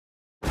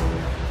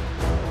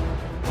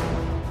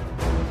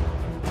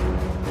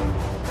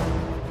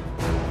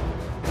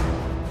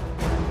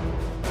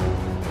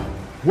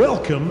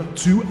Welcome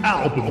to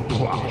Album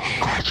Clash,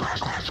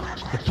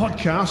 the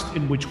podcast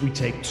in which we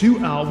take two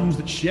albums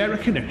that share a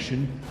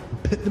connection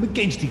and pit them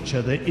against each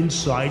other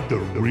inside the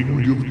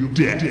ring of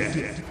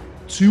death.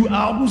 Two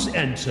albums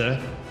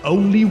enter,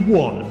 only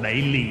one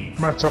may leave.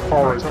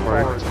 Metaphorically.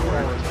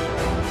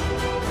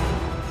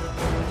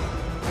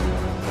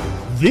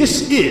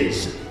 This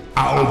is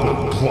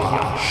Album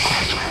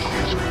Clash.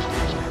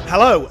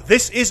 Hello,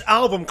 this is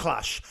Album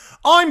Clash.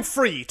 I'm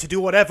free to do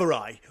whatever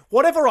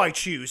I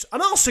choose,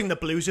 and I'll sing the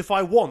blues if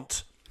I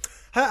want.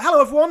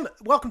 Hello everyone,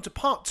 welcome to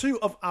part 2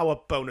 of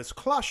our bonus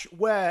clash,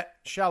 where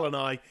Shell and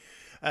I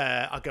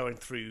are going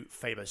through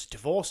famous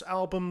divorce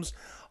albums.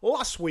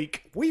 Last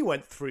week we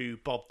went through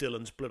Bob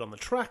Dylan's Blood on the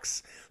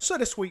Tracks, so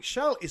this week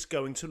Shell is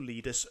going to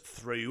lead us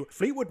through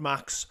Fleetwood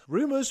Mac's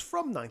Rumours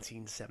from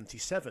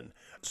 1977.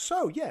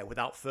 So yeah,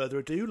 without further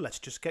ado, let's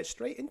just get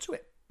straight into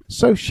it.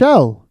 So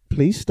Shell,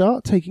 please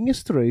start taking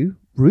us through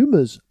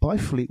Rumours by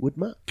Fleetwood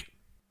Mac.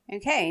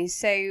 Okay,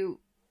 so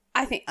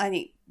I think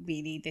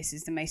really this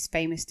is the most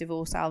famous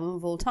divorce album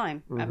of all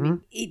time. I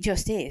mean, it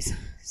just is.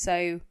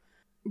 So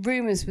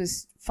Rumours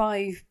was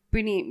 5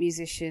 brilliant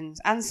musicians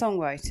and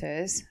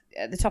songwriters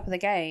at the top of the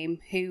game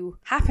who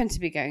happened to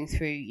be going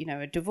through,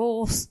 a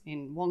divorce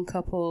in one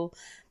couple,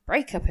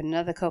 breakup in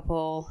another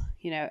couple,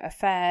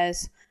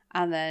 affairs,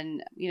 and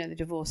then, the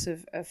divorce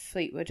of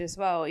Fleetwood as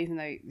well, even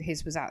though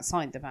his was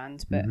outside the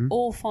band. But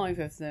all 5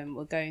 of them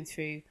were going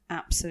through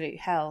absolute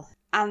hell.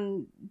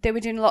 And they were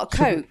doing a lot of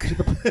coke.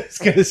 I was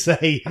going to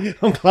say,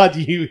 I'm glad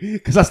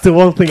because that's the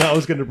one thing I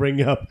was going to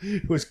bring up,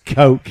 was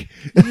coke.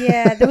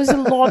 Yeah, there was a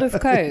lot of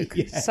coke.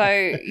 Yeah. So,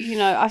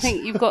 I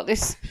think you've got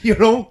this...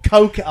 You're all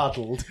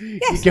coke-addled.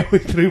 Yes. You're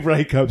going through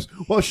breakups.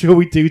 What shall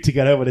we do to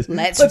get over this?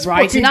 Let's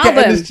write fucking an get in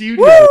album. the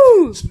studio.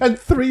 Woo! Spend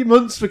 3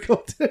 months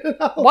recording an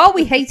album. While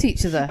we hate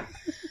each other.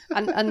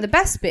 And the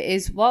best bit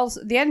is, whilst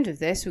at the end of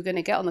this, we're going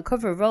to get on the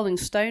cover of Rolling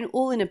Stone,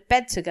 all in a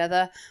bed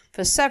together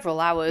for several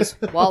hours,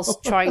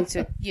 whilst trying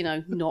to,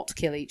 not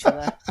kill each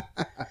other.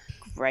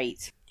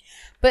 Great.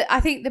 But I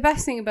think the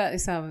best thing about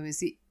this album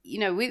is,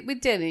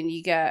 with Dylan,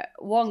 you get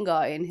one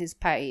guy in his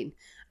pain.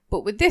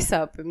 But with this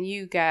album,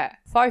 you get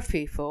 5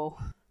 people,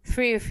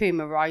 3 of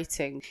whom are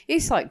writing.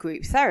 It's like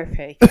group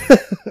therapy.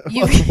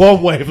 That's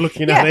one way of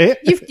looking at it.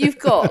 You've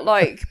got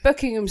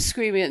Buckingham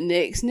screaming at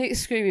Nick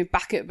screaming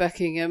back at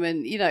Buckingham,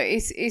 and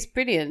it's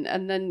brilliant.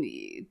 And then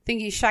you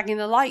think he's shagging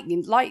the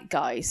light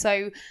guy.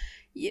 So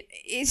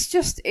it's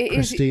just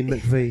Christine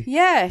McVie.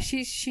 Yeah,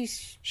 she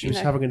was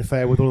having an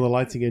affair with one of the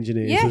lighting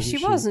engineers. Yeah, she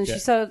was, and Yeah.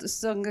 she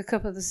sung a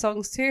couple of the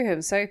songs to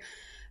him. So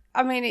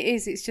I mean,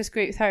 it's just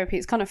group therapy.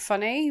 It's kind of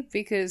funny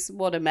because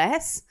what a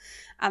mess.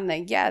 And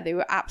then, they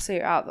were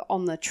absolutely out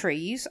on the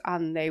trees,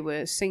 and they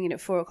were singing at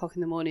 4:00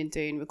 in the morning,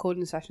 doing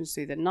recording sessions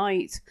through the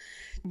night.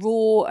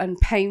 Raw and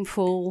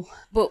painful,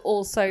 but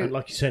also, And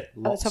like you said,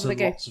 lots of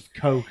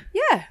coke.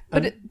 Yeah,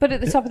 but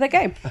at the top of their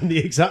game. And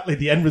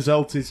the end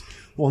result is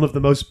one of the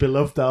most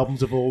beloved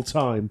albums of all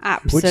time.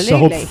 Absolutely. Which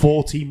sold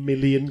 40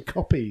 million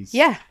copies.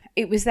 Yeah,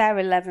 it was their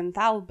 11th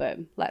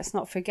album. Let's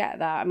not forget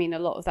that. I mean, a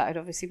lot of that had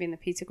obviously been the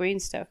Peter Green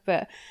stuff,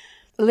 but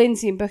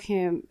Lindsay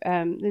Buckingham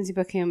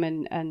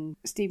and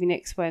Stevie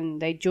Nicks, when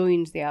they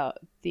joined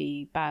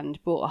the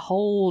band, brought a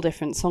whole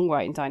different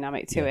songwriting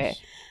dynamic to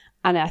it.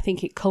 And I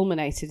think it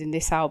culminated in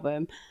this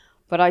album.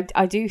 But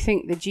I do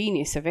think the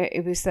genius of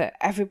it was that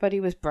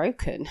everybody was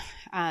broken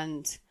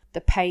and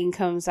the pain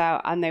comes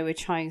out, and they were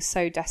trying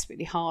so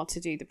desperately hard to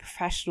do the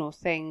professional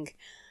thing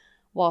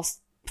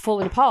whilst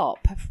falling apart,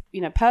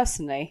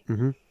 personally.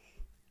 Mm-hmm.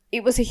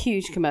 It was a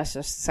huge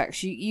commercial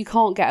success. You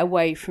can't get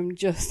away from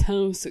just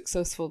how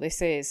successful this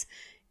is.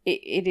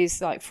 It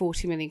is like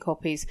 40 million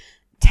copies,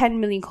 10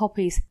 million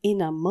copies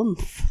in a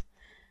month.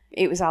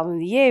 It was album of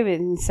the year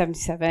in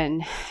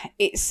 77.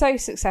 It's so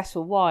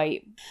successful.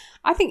 Why?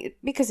 I think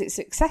because it's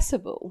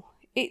accessible.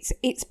 It's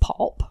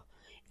pop.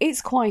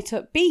 It's quite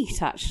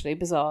upbeat, actually,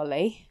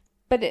 bizarrely.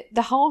 But at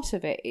the heart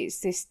of it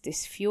is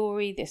this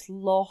fury, this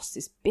loss,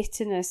 this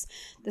bitterness,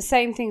 the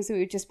same things that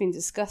we've just been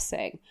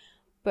discussing,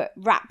 but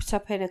wrapped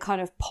up in a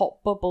kind of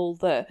pop bubble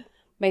that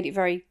made it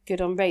very good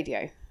on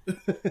radio.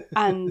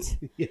 And,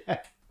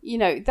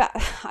 that,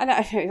 I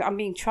know I'm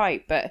being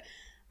trite, but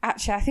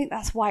actually I think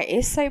that's why it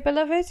is so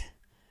beloved.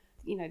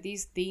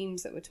 These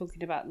themes that we're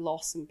talking about,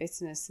 loss and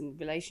bitterness and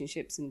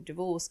relationships and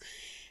divorce,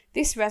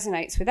 this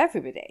resonates with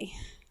everybody.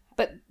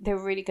 But they're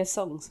really good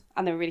songs,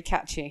 and they're really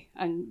catchy,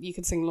 and you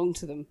can sing along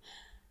to them.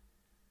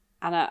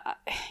 And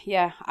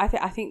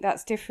I think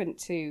that's different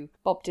to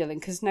Bob Dylan,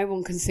 because no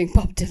one can sing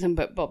Bob Dylan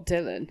but Bob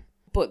Dylan.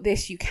 But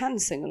this you can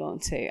sing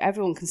along to.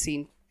 Everyone can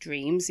sing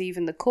Dreams,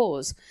 even the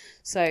Cause.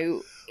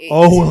 So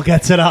we'll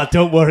get to that.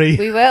 Don't worry.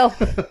 We will.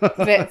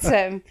 But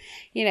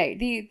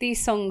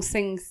these songs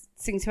sing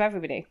to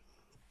everybody.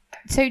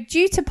 So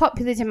due to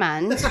popular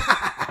demand,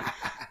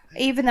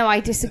 even though I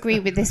disagree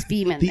with this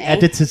vehemently, The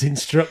editor's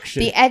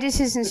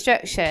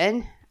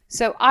instruction.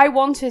 So I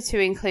wanted to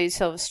include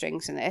Silver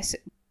Strings in this,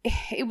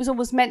 it was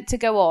always meant to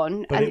go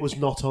on. But it was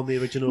not on the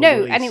original No,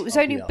 release and it was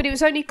of only, the but it album.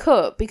 was only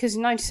cut because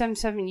in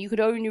 1977 you could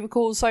only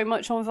record so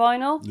much on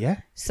vinyl.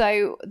 Yeah.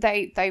 So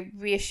they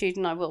reissued,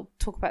 and I will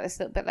talk about this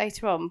a little bit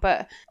later on.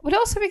 But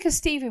also because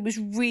Stevie was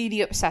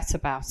really upset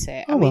about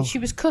it. I mean, she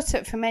was cut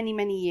it for many,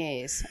 many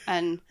years,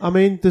 and I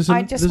mean,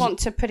 I just want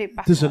to put it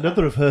back. There's on.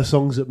 another of her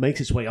songs that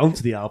makes its way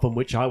onto the album,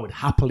 which I would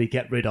happily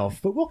get rid of.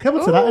 But we'll come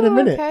to that in a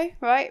minute. Okay,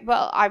 right.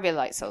 Well, I really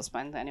like Soul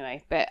Spend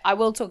anyway, but I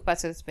will talk about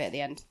it a little bit at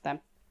the end then.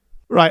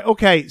 Right,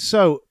 okay,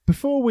 so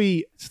before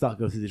we start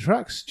going through the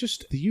tracks,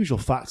 just the usual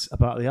facts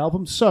about the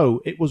album.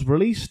 So, it was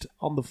released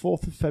on the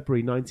 4th of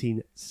February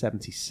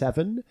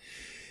 1977.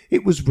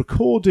 It was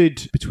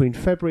recorded between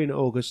February and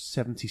August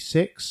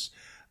 76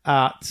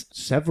 at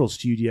several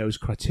studios,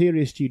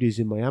 Criteria Studios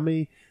in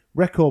Miami,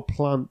 Record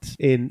Plant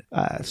in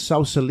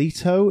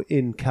Sausalito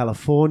in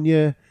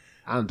California,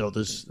 and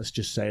others, let's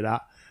just say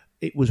that.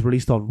 It was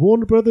released on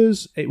Warner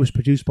Brothers. It was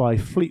produced by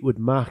Fleetwood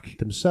Mac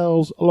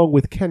themselves, along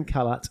with Ken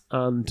Callatt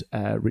and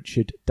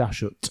Richard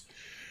Dashut.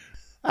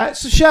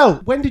 So,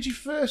 Shell, when did you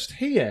first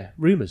hear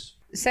Rumours?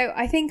 So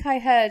I think I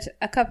heard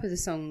a couple of the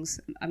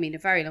songs, I mean, a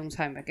very long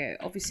time ago.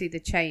 Obviously,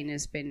 The Chain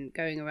has been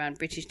going around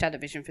British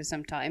television for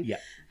some time. Yeah.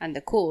 And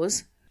The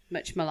Cause,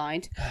 much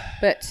maligned.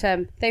 But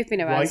they've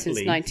been around since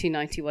Rightly.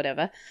 1990,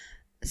 whatever.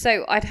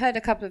 So I'd heard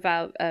a couple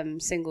of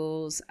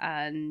singles,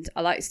 and I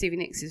liked Stevie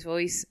Nicks'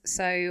 voice.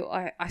 So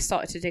I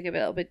started to dig a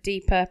little bit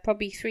deeper,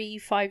 probably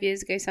 3-5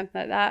 years ago,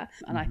 something like that.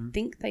 And I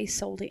think they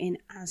sold it in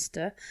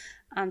Asda,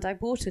 and I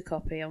bought a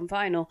copy on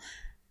vinyl.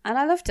 And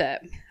I loved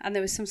it. And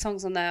there were some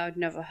songs on there I'd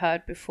never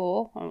heard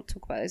before. I'll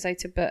talk about those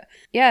later. But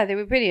yeah, they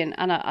were brilliant.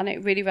 And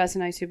it really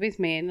resonated with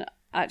me. And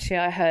actually,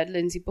 I heard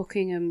Lindsey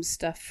Buckingham's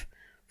stuff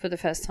for the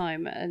first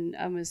time and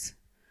was,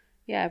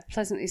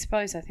 pleasantly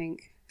surprised, I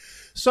think.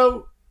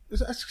 So,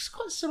 it's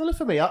quite similar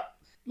for me.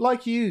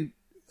 Like you,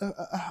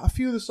 a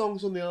few of the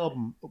songs on the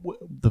album,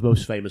 the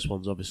most famous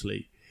ones,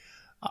 obviously,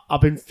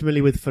 I've been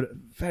familiar with for a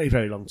very,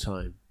 very long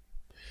time.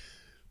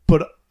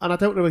 And I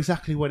don't know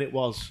exactly when it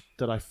was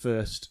that I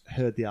first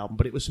heard the album,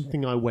 but it was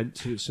something I went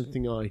to,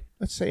 something I,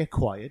 let's say,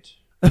 acquired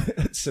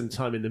at some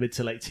time in the mid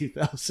to late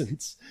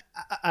 2000s,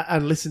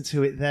 and listened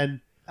to it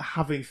then,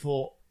 having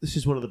thought, this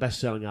is one of the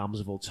best-selling albums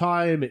of all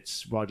time.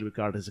 It's widely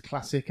regarded as a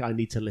classic. I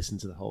need to listen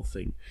to the whole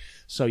thing.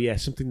 So, yeah,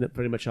 something that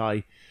very much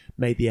I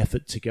made the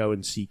effort to go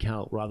and seek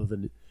out rather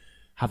than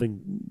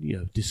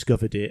having,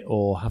 discovered it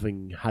or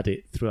having had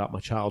it throughout my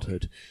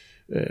childhood,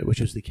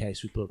 which was the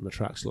case with Blood on the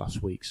Tracks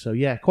last week. So,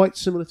 yeah, quite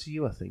similar to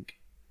you, I think.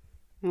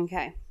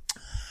 Okay.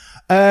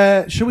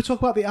 Shall we talk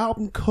about the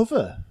album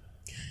cover?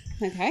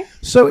 Okay.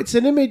 So, it's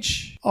an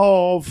image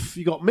of,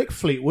 you got Mick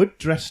Fleetwood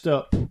dressed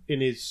up in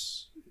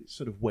his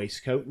sort of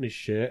waistcoat and his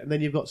shirt, and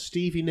then you've got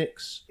Stevie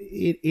Nicks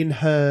in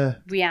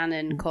her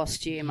Rhiannon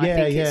costume, I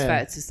think it's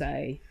fair to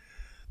say.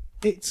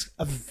 It's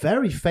a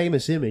very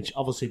famous image.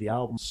 Obviously, the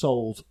album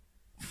sold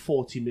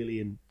 40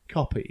 million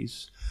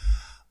copies.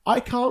 I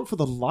can't for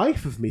the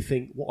life of me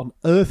think what on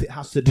earth it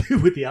has to do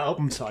with the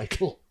album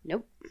title.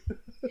 Nope.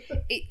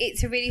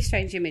 It's a really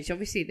strange image.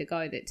 Obviously, the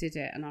guy that did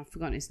it, and I've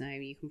forgotten his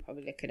name, you can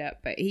probably look it up,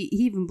 but he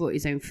even brought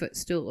his own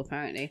footstool,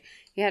 apparently.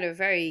 He had a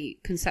very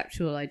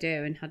conceptual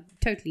idea and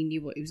totally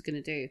knew what he was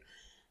going to do.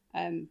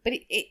 But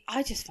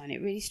I just find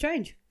it really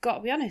strange.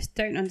 Gotta be honest,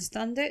 don't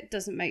understand it.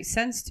 Doesn't make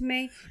sense to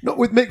me. Not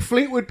with Mick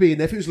Fleetwood being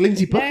there. If it was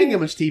Lindsey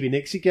Buckingham and Stevie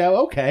Nicks, you'd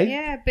go, okay.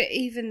 Yeah, but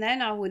even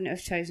then, I wouldn't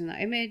have chosen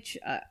that image.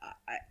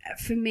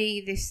 For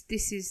me, this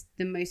is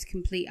the most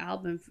complete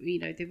album.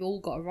 They've all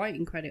got a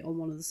writing credit on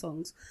one of the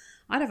songs.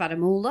 I'd have had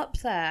them all up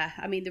there.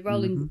 I mean, the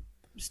Rolling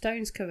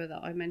Stones cover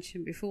that I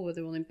mentioned before, where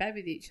they're all in bed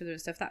with each other and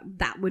stuff,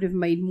 that would have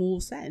made more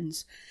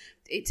sense.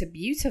 It's a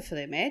beautiful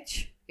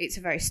image. It's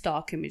a very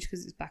stark image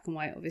because it's black and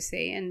white,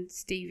 obviously. And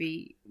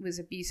Stevie was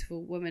a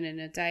beautiful woman in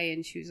her day,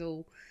 and she was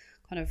all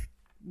kind of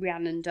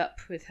Rhiannoned up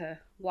with her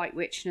white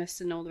witchness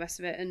and all the rest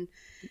of it. And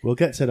we'll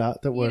get to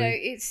that. Don't worry.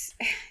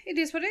 It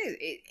is what it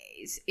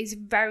is. It's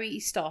very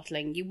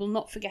startling. You will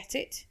not forget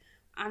it.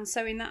 And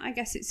so in that, I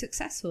guess it's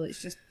successful. It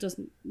just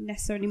doesn't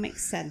necessarily make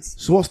sense.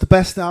 So what's the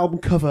best album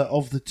cover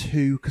of the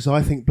two? Because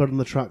I think Blood on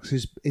the Tracks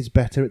is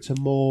better. It's a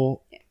more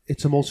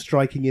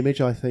striking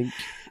image, I think.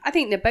 I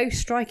think they're both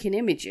striking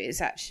images,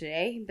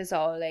 actually,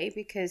 bizarrely,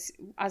 because,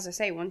 as I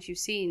say, once you've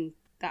seen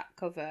that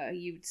cover,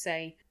 you would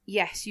say,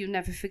 yes, you'll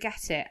never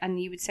forget it. And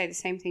you would say the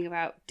same thing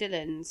about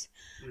Dylan's.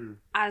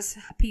 As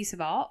a piece of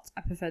art,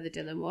 I prefer the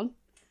Dylan one.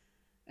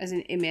 As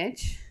an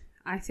image,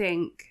 I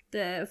think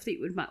the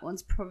Fleetwood Mac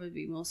one's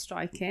probably more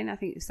striking. I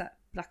think it's that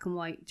black and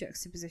white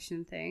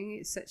juxtaposition thing.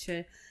 It's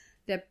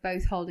they're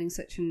both holding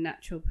such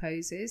natural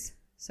poses.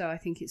 So I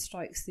think it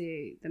strikes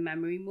the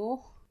memory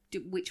more.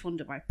 Which one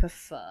do I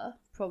prefer?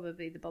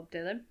 Probably the Bob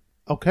Dylan.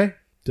 Okay,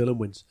 Dylan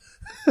wins.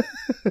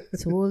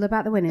 It's all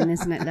about the winning,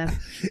 isn't it, love?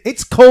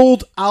 It's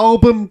called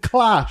Album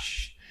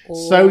Clash.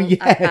 All so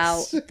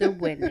yes, about the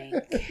winning.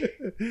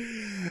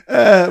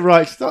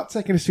 Right, start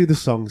taking us through the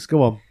songs.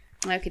 Go on.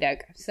 Okie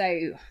doke.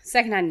 So,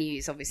 secondhand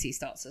news obviously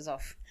starts us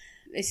off.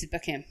 this is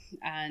Buckingham,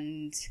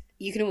 and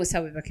you can always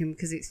tell with Buckingham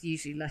because it's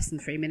usually less than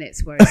 3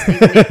 minutes, whereas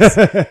Stevie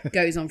Nicks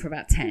goes on for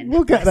about 10.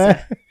 We'll get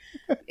there.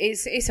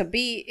 It's a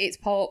beat, it's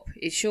pop,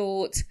 it's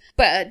short,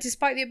 but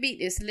despite the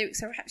upbeatness, the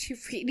lyrics are actually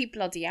really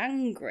bloody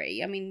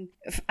angry. I mean,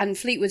 and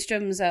Fleetwood's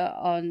drums are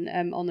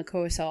on the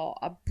chorus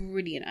are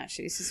brilliant.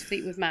 Actually, this is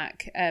Fleetwood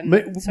Mac.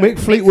 Mick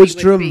Fleetwood's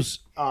drums.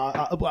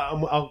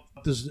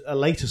 There's a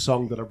later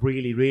song that I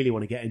really, really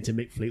want to get into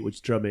Mick Fleetwood's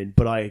drumming,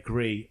 but I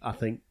agree. I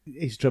think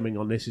his drumming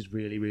on this is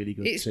really, really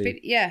good too.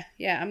 Yeah.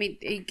 I mean,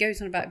 he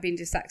goes on about being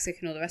dyslexic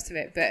and all the rest of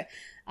it, but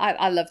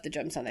I love the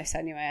drums on this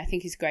anyway. I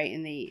think he's great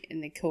in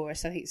the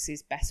chorus. I think it's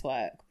his best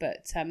work.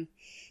 But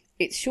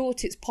it's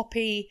short, it's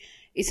poppy,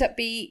 it's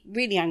upbeat,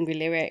 really angry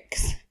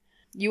lyrics.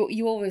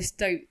 You always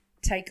don't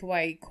take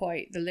away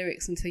quite the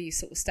lyrics until you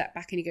sort of step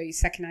back and you go your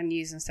secondhand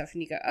news and stuff,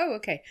 and you go, oh,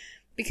 okay.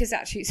 Because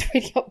actually it's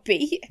really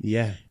upbeat.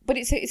 Yeah. But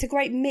it's a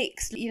great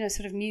mix,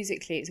 sort of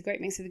musically. It's a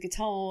great mix of the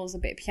guitars, a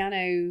bit of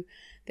piano.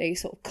 They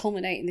sort of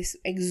culminate in this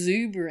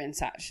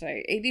exuberance,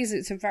 actually.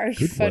 It's a very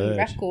fun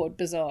record,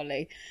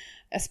 bizarrely.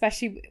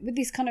 Especially with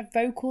these kind of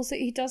vocals that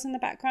he does in the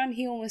background.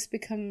 He almost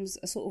becomes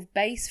a sort of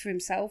bass for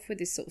himself with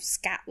this sort of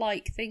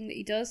scat-like thing that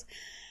he does.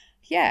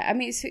 Yeah, I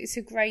mean, it's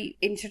a great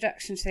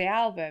introduction to the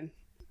album.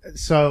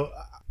 So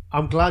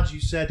I'm glad you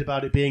said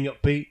about it being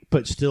upbeat,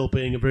 but still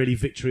being a really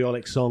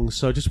vitriolic song.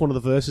 So just one of the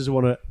verses I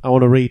want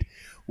to read.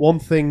 One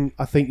thing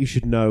I think you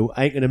should know,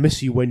 I ain't going to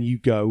miss you when you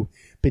go.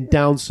 Been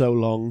down so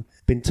long,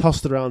 been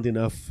tossed around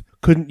enough.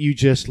 Couldn't you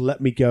just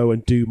let me go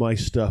and do my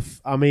stuff?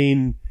 I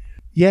mean,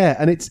 yeah,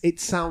 and it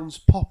sounds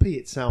poppy,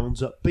 it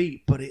sounds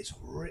upbeat, but it's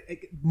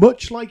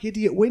much like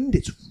Idiot Wind.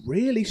 It's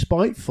really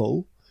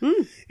spiteful.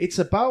 It's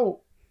about...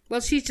 Well,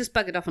 she's just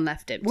buggered off and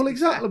left him. Well,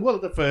 exactly. Well,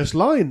 the first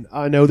line,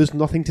 I know there's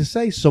nothing to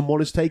say. Someone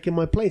has taken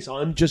my place.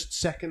 I'm just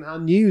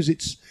secondhand news.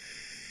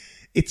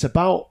 It's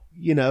about,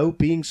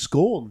 being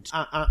scorned.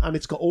 And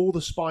it's got all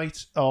the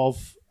spite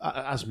of,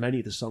 as many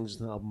of the songs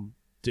in the album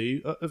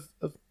do,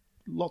 of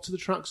lots of the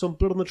tracks on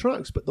Blood on the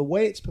Tracks. But the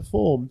way it's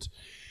performed,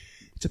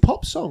 it's a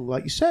pop song,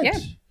 like you said.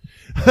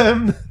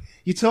 Yeah.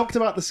 You talked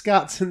about the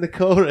scats in the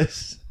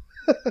chorus.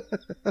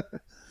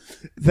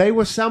 They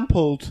were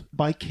sampled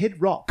by Kid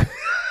Rock.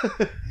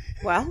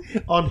 Well,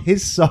 on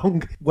his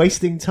song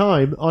Wasting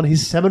Time on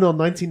his seminal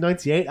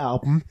 1998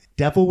 album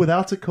Devil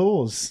Without a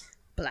Cause.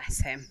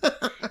 Bless him.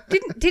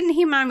 Didn't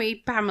he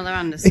marry Pamela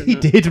Anderson? He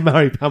did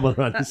marry Pamela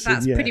Anderson.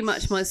 That's yes. pretty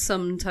much my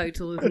sum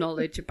total of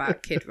knowledge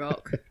about Kid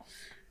Rock.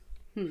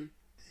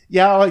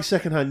 Yeah, I like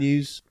secondhand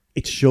news.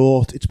 It's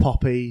short, it's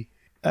poppy.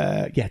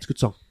 It's a good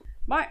song.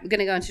 Right, we're going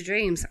to go into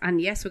Dreams, and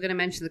yes, we're going to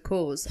mention the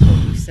Cause,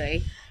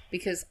 obviously,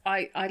 because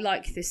I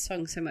like this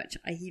song so much.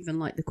 I even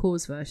like the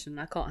Cause version.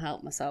 I can't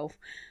help myself.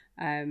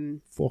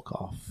 Fuck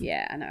off.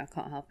 Yeah, I know, I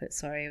can't help it.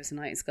 Sorry, I was a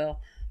 90s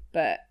girl.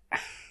 But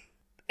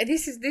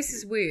this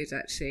is weird,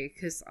 actually,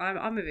 because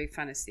I'm a big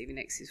fan of Stevie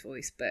Nicks'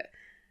 voice, but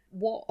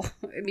what...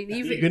 I mean,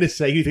 even... You're going to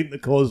say you think the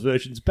Cause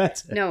version's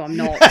better? No, I'm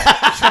not.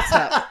 Shut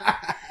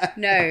up.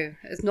 No,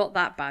 it's not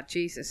that bad,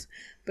 Jesus.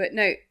 But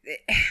no,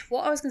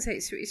 what I was going to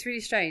say, it's really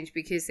strange,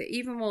 because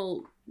even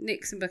while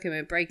Nicks and Buckingham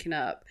were breaking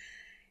up,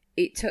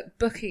 it took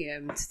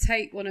Buckingham to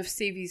take one of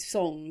Stevie's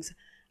songs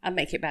and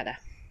make it better.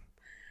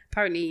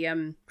 Apparently,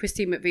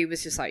 Christine McVie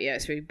was just like, yeah,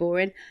 it's really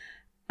boring.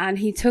 And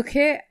he took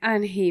it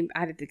and he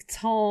added the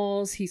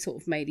guitars. He sort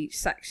of made each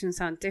section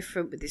sound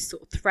different with this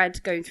sort of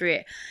thread going through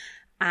it.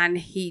 And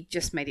he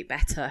just made it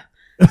better.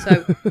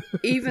 So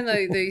even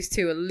though those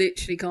two are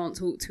literally can't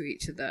talk to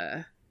each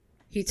other,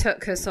 he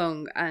took her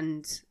song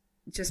and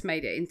just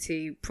made it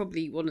into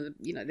probably one of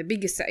the, the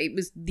biggest, it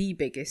was the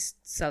biggest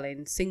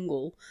selling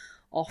single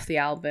off the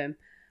album.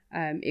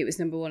 It was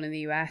number one in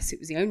the US. It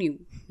was the only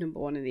number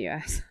one in the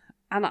US.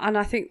 And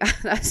I think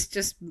that's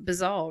just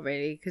bizarre,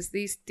 really, because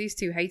these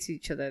two hated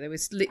each other. They were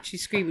literally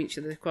screaming each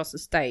other across the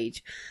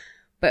stage.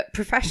 But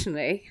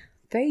professionally,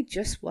 they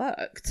just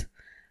worked.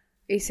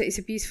 It's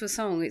a beautiful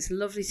song. It's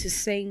lovely to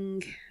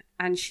sing.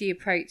 And she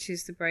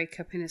approaches the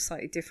breakup in a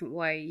slightly different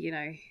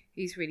way.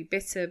 He's really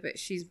bitter, but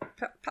she's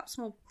perhaps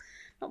more,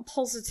 not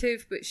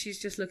positive, but she's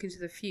just looking to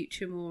the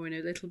future more and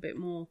a little bit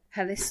more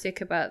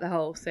holistic about the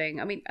whole thing.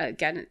 I mean,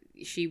 again,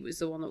 she was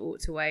the one that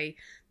walked away.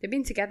 They've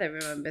been together,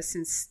 remember,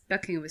 since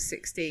Buckingham was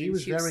 16. She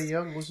was very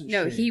young, wasn't she?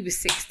 No, he was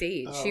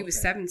 16. Oh, she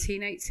was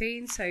 17,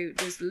 18, so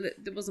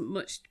there wasn't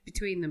much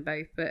between them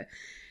both, but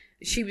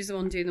she was the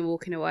one doing the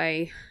walking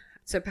away.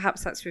 So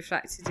perhaps that's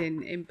reflected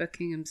in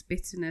Buckingham's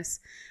bitterness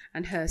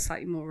and her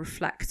slightly more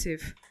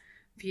reflective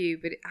view.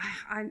 But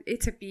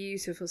it's a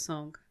beautiful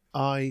song.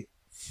 I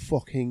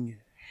fucking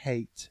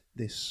hate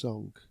this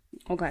song.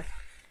 Okay.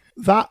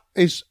 That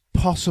is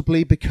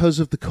possibly because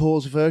of the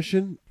Cause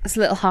version. It's a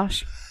little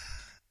harsh.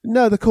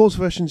 No, the Cause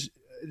version's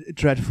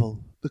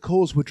dreadful. The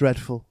Cause were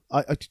dreadful.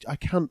 I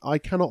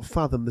cannot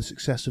fathom the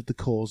success of the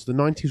Cause. The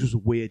 90s was a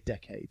weird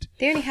decade.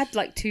 They only had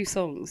like 2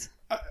 songs.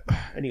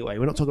 Anyway,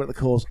 we're not talking about the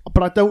Cause.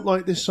 But I don't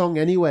like this song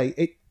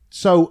anyway.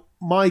 So,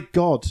 my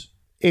God,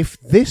 if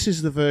this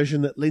is the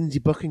version that Lindsey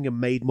Buckingham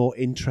made more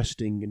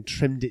interesting and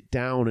trimmed it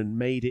down and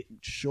made it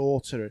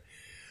shorter,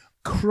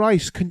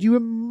 Christ, can you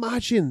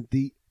imagine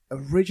the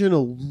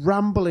original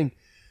rambling?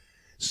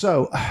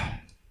 So,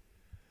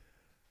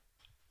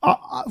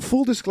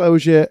 full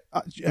disclosure,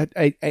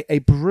 a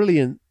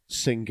brilliant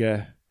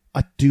singer.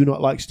 I do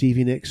not like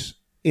Stevie Nicks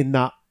in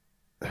that,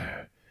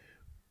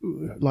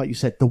 like you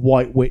said, the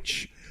White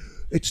Witch.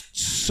 It's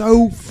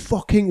so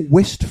fucking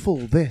wistful,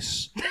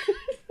 this.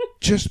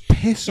 Just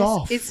piss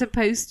off. It's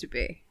supposed to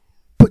be.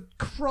 But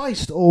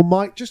Christ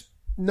almighty, just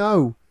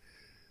no.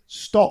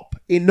 Stop.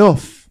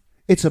 Enough.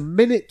 It's a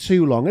minute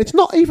too long. It's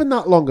not even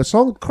that long a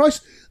song.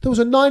 Christ, there was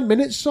a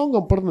 9-minute song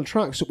on Blood on the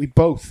Tracks that we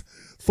both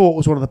thought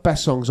was one of the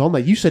best songs on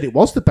there. You said it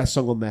was the best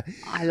song on there.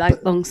 I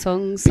like long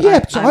songs. But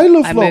yeah, I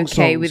love I'm long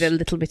okay songs. with a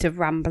little bit of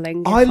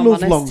rambling. I if I'm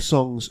love honest. long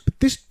songs, but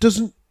this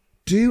doesn't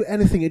do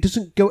anything. It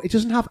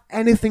doesn't have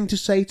anything to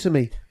say to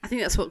me. I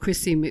think that's what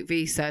Christine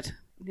McVie said.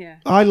 Yeah.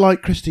 I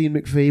like Christine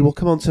McVie. We'll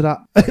come on to that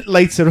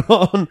later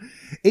on.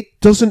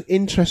 It doesn't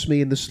interest me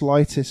in the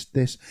slightest,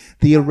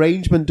 the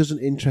arrangement doesn't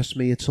interest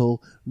me at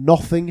all.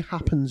 Nothing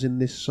happens in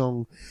this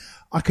song.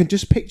 I can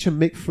just picture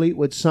Mick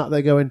Fleetwood sat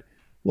there going,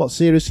 what,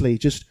 seriously?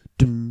 Just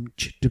Yeah,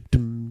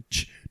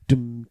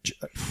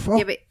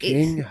 but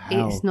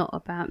hell. it's not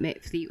about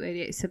Mick Fleetwood.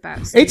 It's about.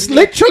 It's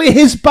literally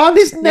his band.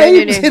 His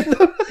name's in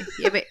them.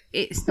 Yeah, but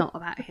it's not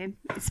about him.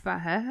 It's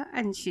about her,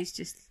 and she's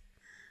just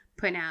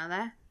putting it out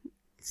there.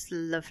 It's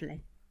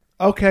lovely.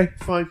 Okay,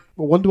 fine.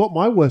 I wonder what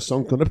my worst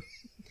song's gonna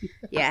be.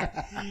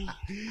 Yeah.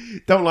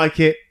 Don't like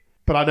it,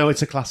 but I know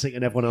it's a classic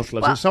and everyone else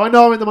loves it, so I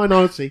know I'm in the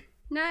minority.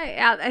 No,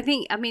 I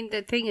think. I mean,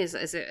 the thing is,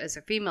 as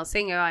a female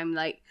singer, I'm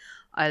like,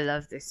 I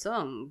love this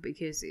song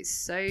because it's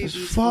so. There's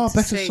beautiful far to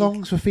better sing.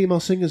 songs for female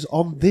singers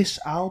on this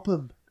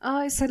album.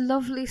 Oh, it's a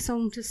lovely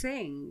song to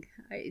sing.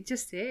 It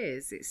just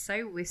is. It's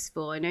so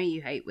wistful. I know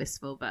you hate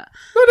wistful, but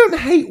I don't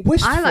hate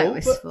wistful. I like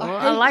wistful. but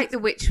I like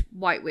the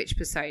White Witch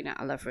persona.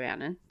 I love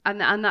Rhiannon,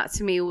 and that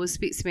to me always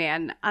speaks to me,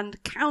 and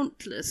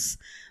countless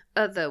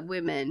other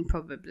women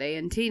probably,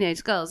 and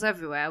teenage girls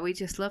everywhere. We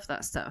just love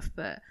that stuff.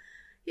 But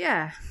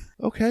yeah,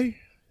 Okay.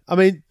 I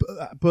mean,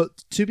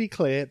 but to be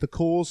clear, the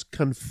Cause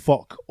can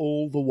fuck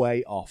all the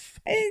way off.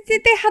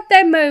 they had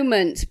their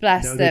moments.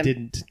 Bless No, them. they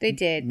didn't. They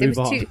did. Move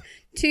There was on.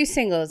 two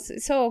singles.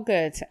 It's all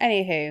good.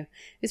 Anywho,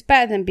 it's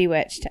better than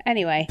Bewitched.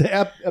 Anyway. They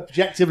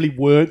objectively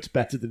weren't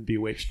better than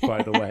Bewitched,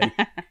 by the way.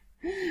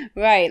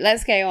 Right,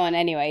 let's go on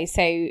anyway.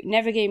 So,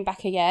 Never Going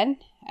Back Again.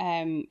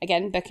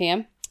 Again,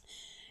 Buckingham.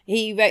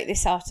 He wrote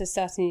this after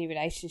starting a new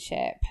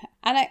relationship.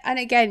 And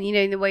again, you know,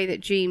 in the way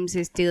that Dreams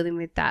is dealing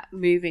with that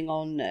moving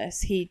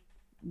onness, he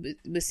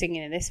was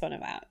singing in this one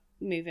about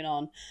moving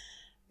on.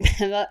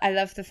 I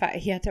love the fact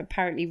he had to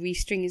apparently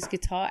restring his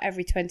guitar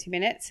every 20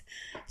 minutes.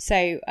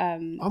 So,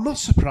 I'm not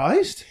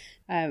surprised.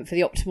 for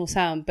the optimal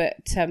sound.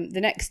 But the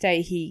next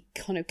day he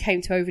kind of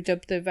came to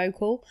overdub the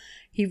vocal.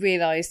 He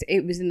realised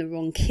it was in the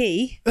wrong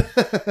key,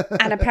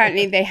 and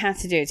apparently they had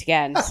to do it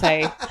again. So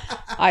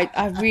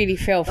I really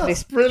feel for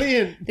That's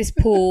brilliant. this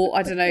poor,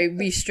 I don't know,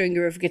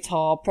 restringer of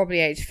guitar, probably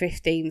age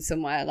 15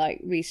 somewhere,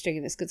 like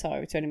restringing this guitar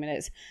every 20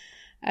 minutes.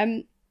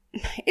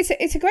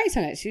 It's a great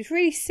song, actually. It's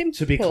really simple.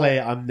 To be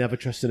clear, I'm never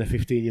trusting a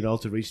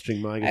 15-year-old to restring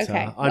my guitar.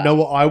 Okay, I know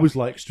what I was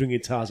like stringing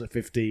guitars at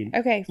 15.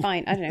 Okay,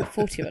 fine. I don't know,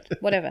 40 odd,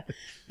 whatever.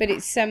 But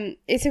it's a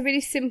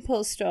really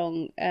simple,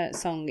 strong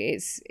song.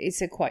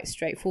 It's a quite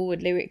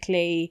straightforward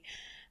lyrically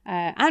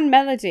and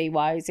melody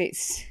wise.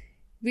 It's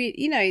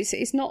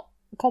it's not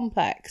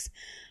complex,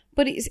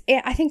 but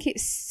I think it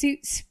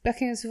suits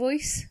Buckingham's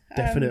voice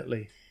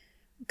Definitely.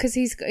 because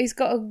he's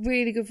got a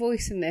really good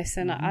voice in this,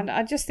 and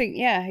I just think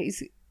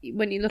he's.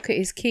 When you look at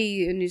his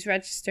key and his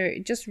register,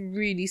 it just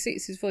really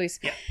suits his voice.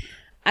 Yeah.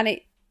 And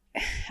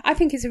I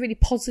think it's a really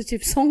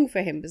positive song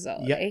for him,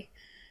 bizarrely. Yeah.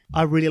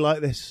 I really like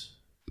this.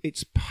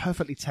 It's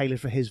perfectly tailored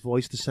for his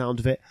voice, the sound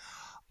of it.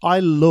 I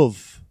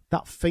love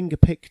that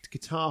finger-picked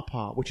guitar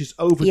part, which is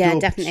overdubbed. Yeah,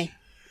 definitely.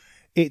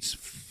 It's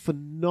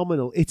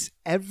phenomenal. It's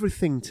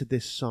everything to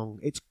this song.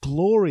 It's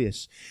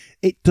glorious.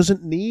 It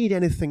doesn't need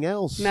anything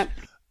else. Nope.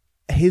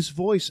 His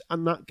voice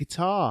and that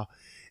guitar.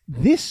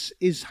 This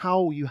is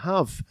how you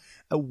have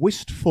a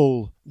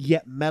wistful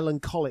yet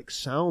melancholic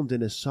sound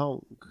in a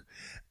song.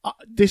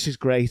 This is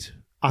great.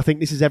 I think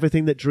this is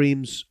everything that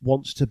Dreams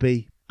wants to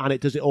be, and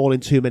it does it all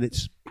in 2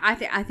 minutes. I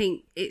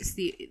think it's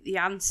the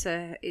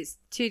answer. It's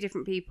two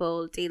different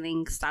people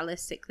dealing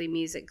stylistically,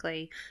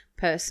 musically,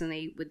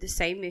 personally with the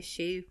same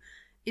issue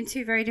in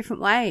two very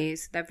different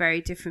ways. They're very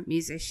different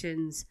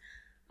musicians,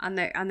 and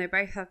they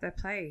both have their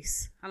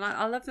place. And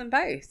I love them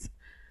both.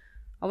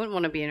 I wouldn't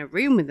want to be in a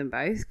room with them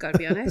both, got to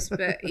be honest.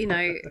 But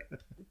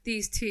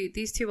these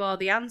two are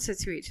the answer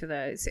to each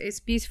other.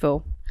 It's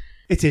beautiful.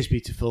 It is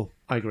beautiful.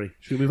 I agree.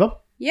 Should we move on?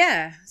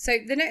 Yeah. So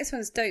the next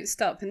one's Don't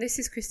Stop, and this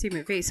is Christine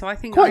McVie. So I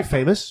think Quite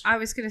famous. I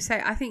was going to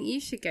say I think you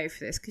should go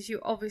for this because you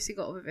obviously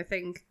got a bit of a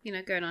thing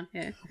going on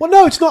here. Well,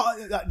 no, it's not.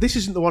 This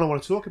isn't the one I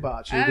want to talk about.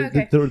 Actually,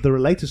 Okay. there are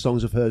later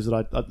songs of hers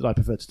that I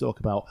prefer to talk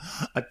about.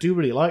 I do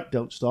really like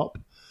 "Don't Stop."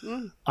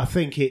 I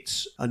think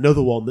it's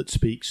another one that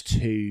speaks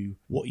to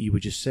what you were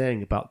just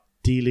saying about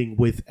dealing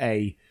with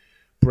a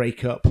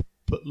breakup,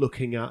 but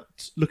looking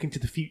to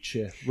the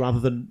future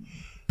rather than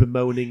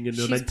bemoaning and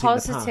She's lamenting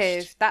positive. the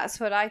past. That's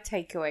what I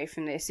take away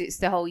from this. It's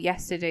the whole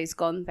yesterday's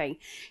gone thing.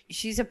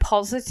 She's a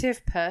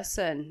positive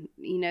person.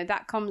 You know,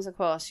 that comes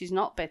across. She's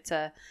not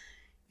bitter.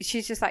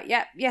 She's just like,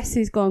 yep, yes,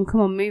 he's gone. Come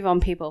on, move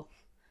on, people.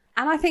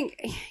 And I think,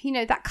 you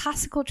know, that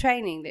classical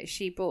training that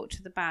she brought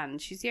to the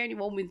band, she's the only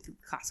one with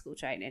classical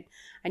training.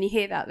 And you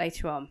hear that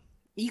later on.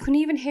 You can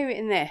even hear it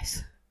in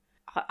this.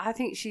 I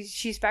think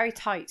she's very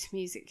tight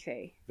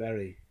musically.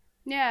 Very.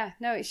 Yeah,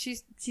 no,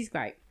 she's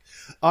great.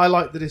 I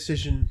like the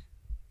decision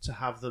to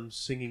have them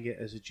singing it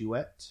as a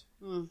duet.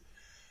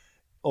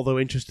 Although,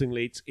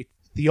 interestingly,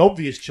 the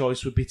obvious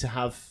choice would be to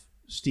have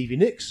Stevie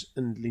Nicks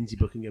and Lindsey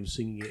Buckingham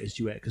singing it as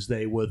duet because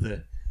they were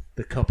the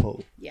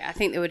couple. Yeah, I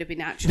think there would have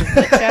been actual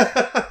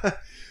picture.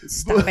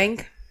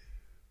 Stabbing.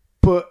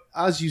 But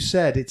as you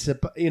said, it's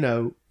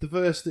the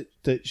verse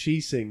that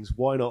she sings,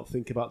 why not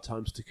think about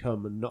times to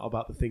come and not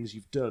about the things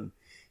you've done?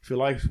 If your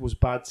life was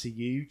bad to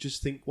you,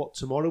 just think what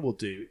tomorrow will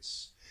do.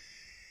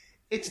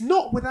 It's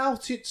not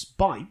without its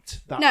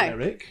bite, that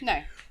lyric.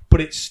 No.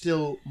 But it's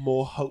still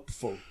more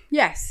hopeful.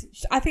 Yes,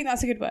 I think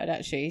that's a good word,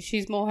 actually.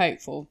 She's more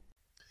hopeful.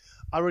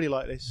 I really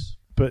like this.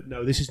 But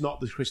no, this is not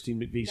the Christine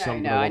McVie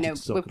song. No, I know.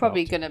 We're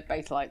probably going to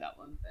both like that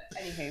one.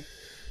 But anywho.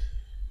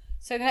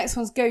 So the next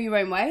one's Go Your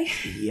Own Way.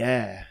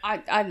 Yeah.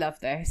 I love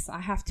this, I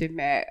have to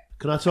admit.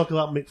 Can I talk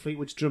about Mick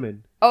Fleetwood's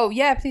drumming? Oh,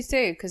 yeah, please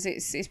do, because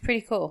it's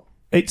pretty cool.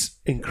 It's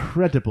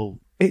incredible.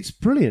 It's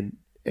brilliant.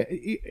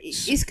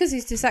 It's because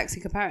he's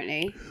dyslexic,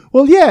 apparently.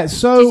 Well, yeah,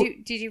 so...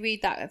 Did you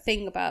read that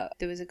thing about...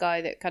 There was a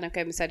guy that kind of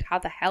came and said, how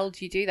the hell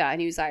do you do that?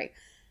 And he was like,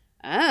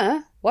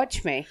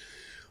 watch me.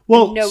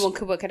 Well, and no one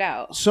could work it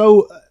out.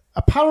 So...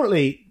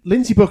 apparently,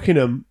 Lindsey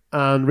Buckingham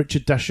and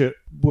Richard Deshert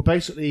were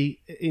basically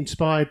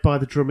inspired by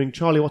the drumming,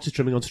 Charlie Watts'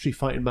 drumming on Street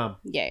Fighting Man.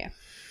 Yeah.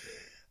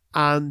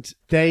 And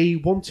they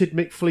wanted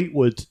Mick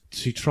Fleetwood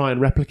to try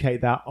and replicate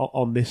that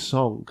on this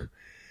song.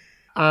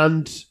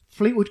 And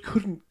Fleetwood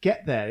couldn't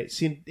get there.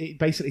 It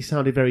basically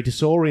sounded very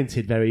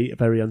disoriented, very,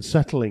 very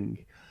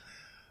unsettling.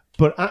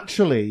 But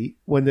actually,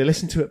 when they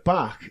listened to it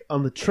back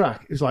on the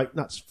track, it was like,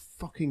 that's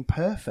fucking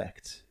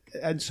perfect.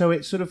 And so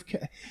it sort of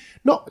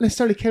not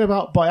necessarily came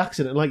about by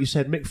accident. Like you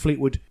said, Mick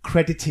Fleetwood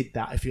credited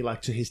that, if you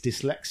like, to his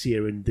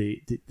dyslexia and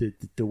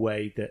the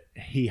way that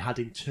he had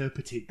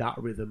interpreted that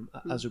rhythm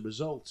as a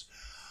result.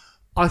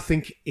 I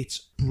think it's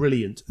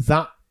brilliant.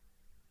 That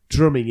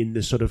drumming in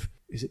the sort of,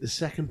 is it the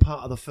second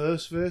part of the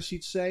first verse,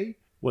 you'd say?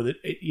 When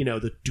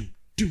the doom,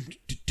 doom,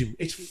 doom,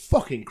 it's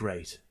fucking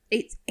great.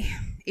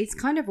 It's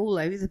kind of all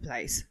over the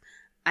place.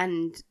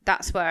 And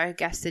that's where I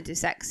guess the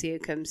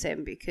dyslexia comes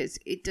in, because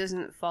it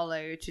doesn't follow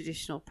a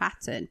traditional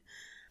pattern.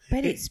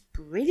 But it's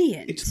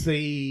brilliant.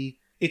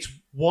 It's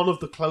one of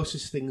the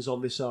closest things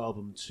on this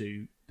album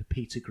to the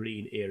Peter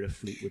Green era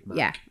Fleetwood Mac.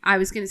 Yeah, I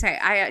was going to say,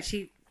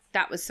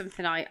 that was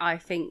something I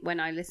think when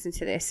I listen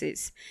to this,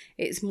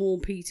 it's more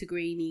Peter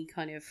Greeny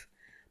kind of.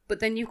 But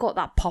then you've got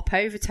that pop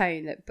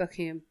overtone that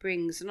Buckingham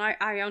brings. And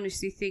I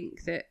honestly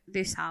think that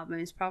this album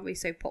is probably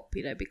so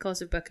popular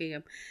because of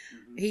Buckingham.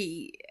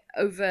 He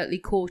overtly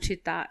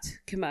courted that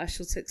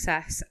commercial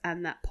success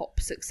and that pop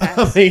success.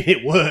 I mean,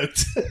 it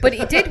worked. But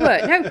it did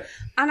work. No,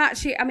 and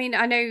actually, I mean,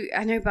 I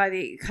know by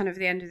the kind of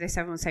the end of this,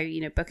 everyone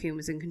say, Buckingham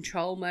was in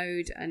control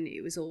mode and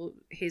it was all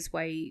his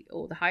way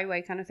or the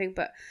highway kind of thing.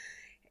 But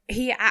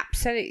he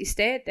absolutely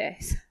steered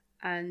this.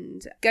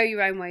 And Go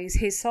Your Own Way is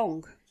his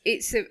song.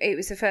 It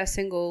was the first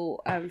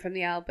single from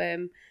the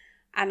album,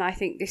 and I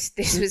think this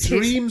was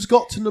Dreams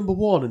got to number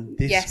 1, and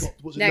this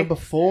number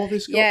 4?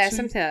 This got to?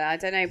 Something like that. I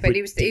don't know, but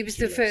it was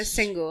the first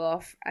single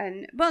off,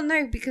 and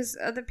because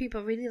other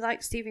people really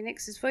like Stevie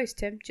Nicks' voice.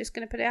 Tim, just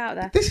going to put it out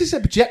there. This is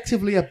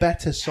objectively a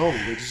better song,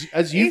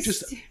 as you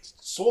just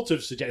sort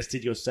of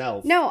suggested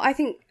yourself. No, I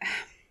think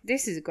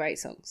this is a great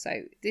song.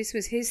 So this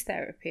was his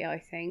therapy. I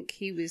think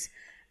he was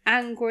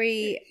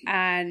angry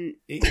and.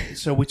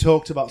 So we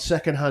talked about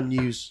secondhand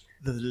news.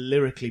 The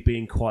lyrically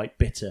being quite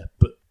bitter,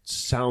 but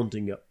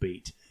sounding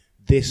upbeat.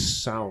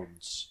 This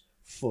sounds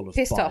full of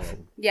pissed bile. off.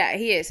 Yeah,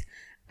 he is,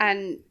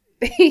 and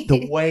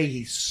the way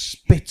he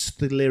spits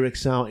the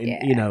lyrics out,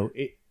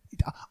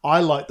 I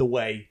like the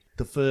way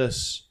the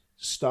verse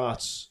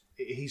starts.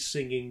 He's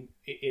singing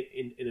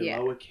in a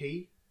lower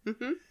key,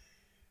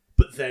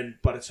 but then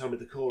by the time of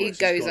the chorus,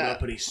 he goes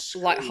up and he's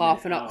like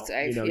half an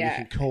octave. You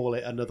can call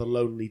it Another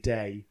Lonely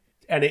Day.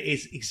 And it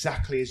is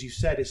exactly as you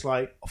said. It's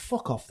like, oh,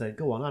 fuck off then.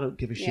 Go on. I don't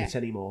give a shit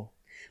anymore.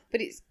 But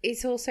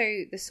it's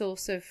also the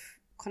source of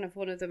kind of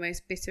one of the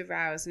most bitter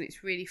rows. And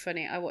it's really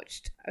funny. I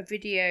watched a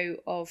video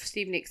of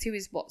Stevie Nicks, who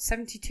was,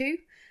 72?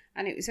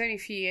 And it was only a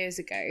few years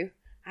ago.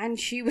 And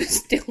she was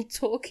still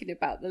talking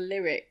about the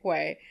lyric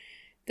where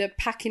the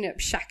packing up,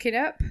 shacking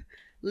up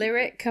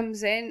lyric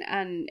comes in.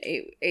 And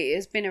it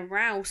has been a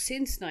row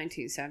since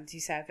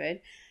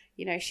 1977.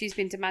 She's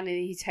been demanding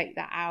that he take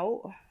that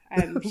out.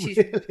 She's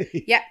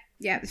really? Yeah.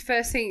 The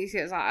first thing she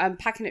was like, I'm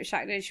packing up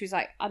Shaq, and she was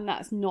like, and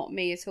that's not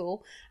me at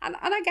all. And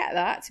I get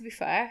that, to be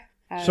fair.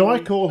 So I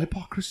call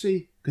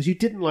hypocrisy, because you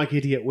didn't like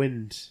Idiot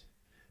Wind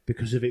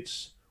because of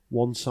its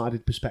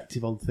one-sided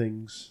perspective on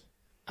things.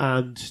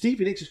 And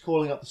Stevie Nicks is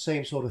calling out the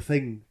same sort of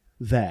thing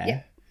there.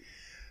 Yeah.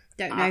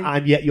 Don't know.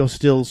 And yet you're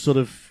still sort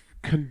of,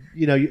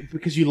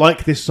 because you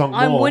like this song more.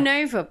 I'm won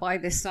over by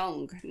this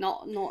song,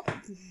 not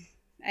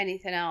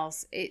anything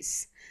else.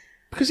 It's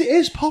because it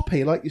is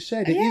poppy, like you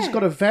said. It has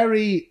got a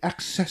very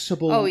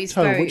accessible tone,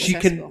 very which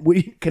accessible.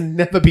 can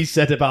never be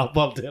said about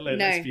Bob Dylan.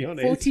 no, Let's be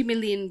honest. 40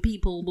 million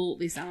people bought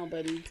this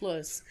album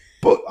plus.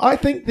 But I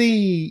think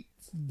the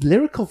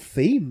lyrical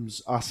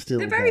themes are still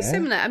They're very there.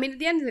 similar. I mean, at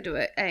the end of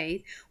the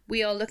day,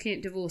 we are looking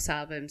at divorce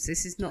albums.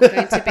 This is not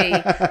going to be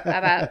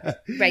about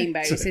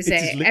rainbows, is It is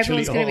it? literally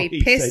Everyone's going to all be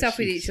he pissed said, off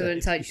with she each other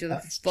and said. tell each other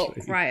That's fuck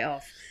true. right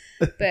off.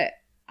 But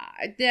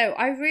no,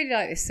 I really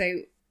like this.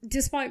 So,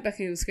 despite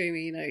Buckingham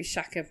screaming,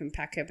 shack up and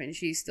pack up, and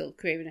she's still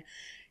screaming,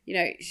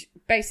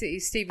 basically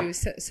Stevie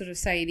was sort of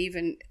saying,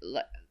 even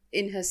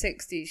in her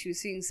 60s, she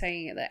was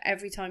saying that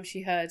every time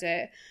she heard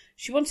it,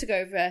 she wanted to go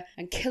over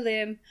and kill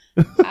him.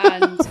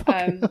 And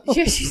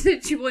she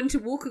said she wanted to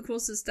walk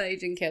across the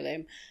stage and kill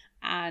him.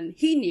 And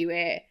he knew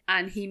it,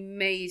 and he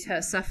made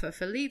her suffer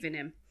for leaving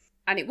him.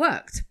 And it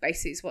worked,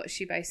 basically, is what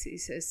she basically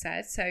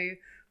said. So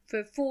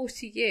for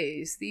 40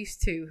 years, these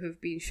two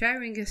have been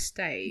sharing a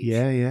stage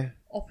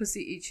opposite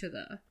each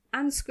other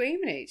and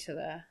screaming at each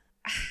other.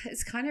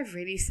 It's kind of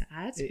really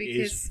sad It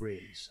because is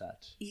really sad.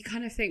 you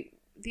kind of think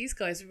these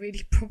guys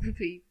really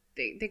probably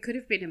they could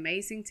have been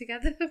amazing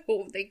together,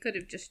 or they could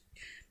have just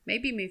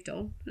maybe moved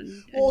on.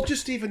 Or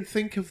just even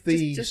think of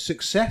the Just-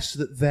 success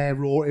that their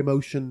raw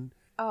emotion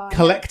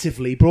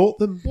collectively brought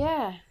them.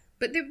 yeah.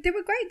 But they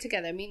were great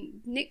together. I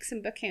mean, Nicks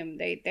and Buckingham,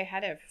 they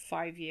had a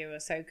 5-year or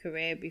so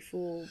career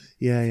before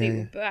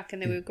they were back,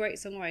 and they were great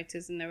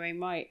songwriters in their own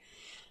right.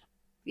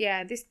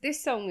 Yeah,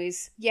 this song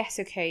is, yes,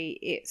 okay,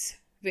 it's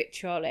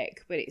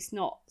vitriolic, but it's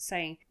not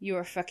saying you're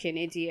a fucking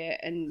idiot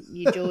and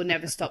your door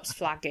never stops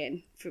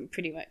flagging,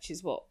 pretty much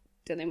is what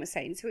Dylan was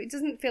saying. So it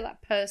doesn't feel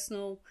that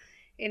personal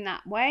in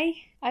that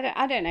way. I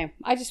don't know.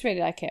 I just really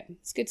like it.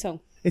 It's a good song.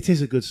 It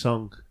is a good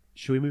song.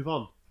 Shall we move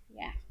on?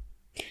 Yeah.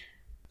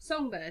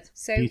 Songbird.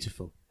 So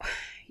Beautiful.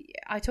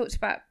 I talked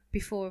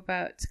before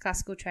about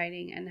classical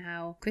training and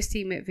how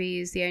Christine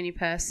McVie is the only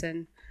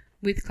person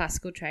with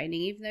classical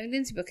training, even though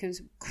Lindsey Buckingham's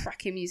a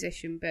cracking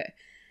musician, but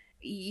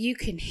you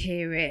can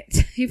hear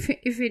it.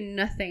 if in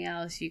nothing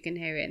else, you can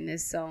hear it in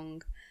this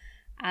song.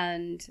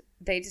 And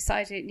they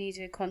decided it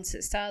needed a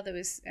concert style. There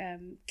was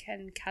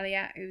Ken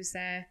Calliat, who was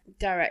their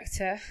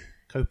director.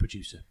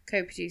 Co-producer.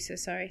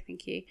 Sorry,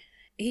 thank you.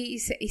 He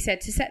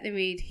said to set the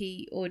mood,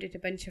 he ordered a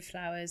bunch of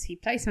flowers. He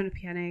placed on a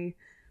piano,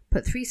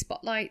 put 3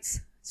 spotlights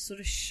sort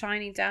of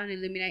shining down,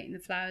 illuminating the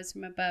flowers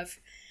from above.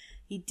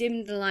 He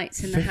dimmed the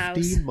lights in the house.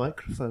 15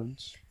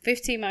 microphones.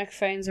 15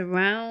 microphones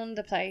around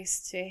the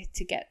place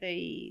to get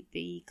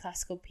the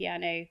classical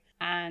piano.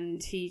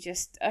 And he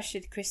just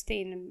ushered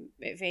Christine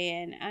McVie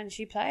in, and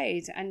she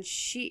played. And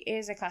she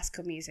is a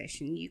classical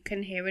musician. You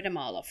can hear it a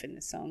mile off in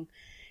the song.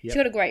 Yep. She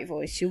got a great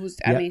voice. She was,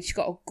 Yep. I mean, she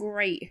got a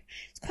great,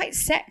 it's quite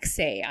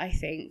sexy, I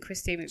think,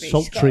 Christine McVie.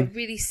 Sultry. She's got a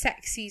really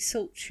sexy,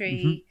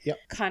 sultry Yep.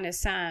 kind of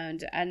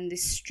sound. And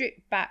this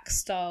stripped back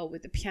style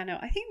with the piano,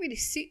 I think really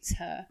suits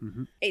her.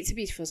 It's a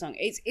beautiful song.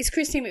 It's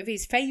Christine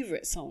McVie's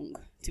favourite song,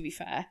 to be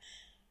fair.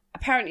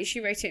 Apparently, she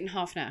wrote it in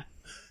half an hour.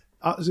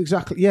 That's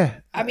exactly,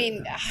 yeah. I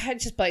mean, it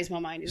just blows my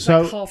mind. It's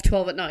So- like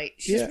 12:30 at night.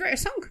 She just Yeah. wrote a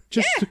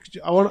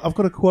song. I've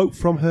got a quote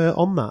from her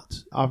on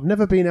that. I've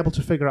never been able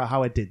to figure out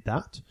how I did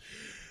that.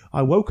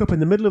 I woke up in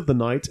the middle of the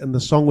night and the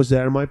song was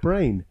there in my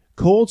brain.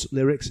 Chords,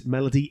 lyrics,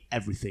 melody,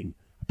 everything.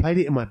 I played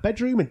it in my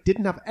bedroom and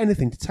didn't have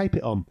anything to tape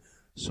it on.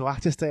 So I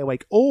had to stay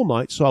awake all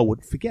night so I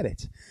wouldn't forget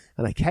it.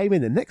 And I came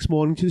in the next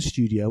morning to the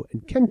studio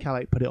and Ken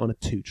Calliat put it on a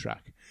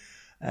 2-track.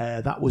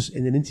 That was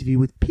in an interview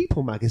with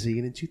People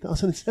magazine in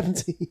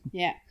 2017.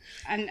 Yeah.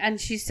 And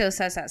she still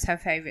says that's her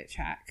favourite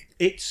track.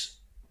 It's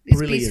It's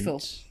brilliant.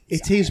 beautiful.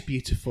 It is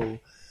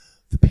beautiful.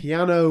 The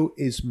piano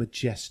is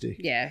majestic.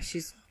 Yeah,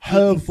 she's...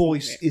 Her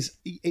voice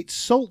it's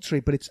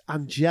sultry, but it's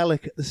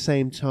angelic at the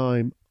same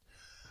time.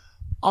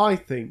 I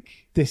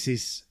think this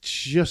is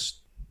just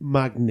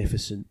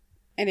magnificent.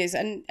 It is.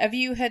 And have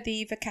you heard the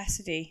Eva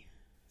Cassidy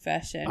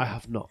version? I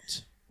have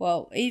not.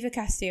 Well, Eva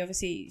Cassidy,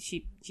 obviously,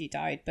 she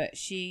died, but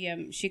she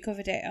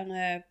covered it on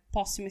her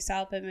posthumous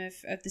album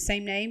of the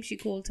same name. She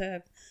called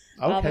her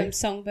album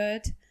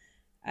Songbird.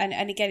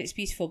 And again, it's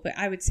beautiful, but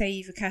I would say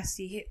Eva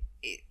Cassidy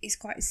is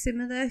quite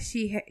similar.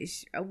 She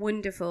has a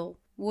wonderful,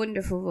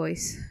 wonderful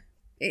voice.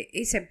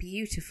 It's a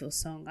beautiful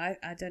song. I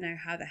don't know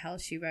how the hell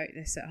she wrote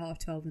this at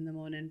 12:30 in the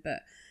morning,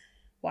 but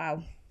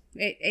wow,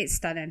 it's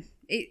stunning.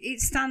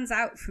 It stands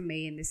out for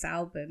me in this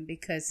album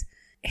because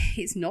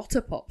it's not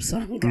a pop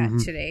song,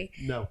 actually.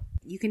 No.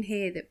 You can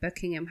hear that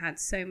Buckingham had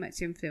so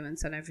much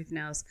influence on everything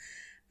else.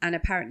 And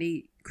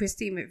apparently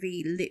Christine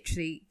McVie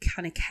literally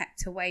kind of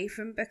kept away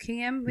from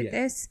Buckingham with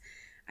this.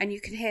 And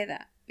you can hear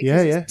that.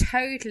 Because it's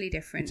totally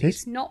different.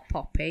 It's not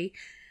poppy.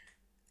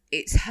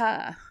 It's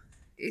her.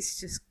 It's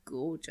just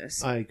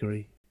gorgeous. I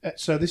agree.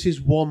 So this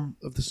is one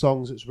of the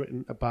songs that's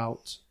written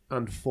about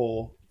and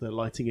for the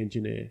lighting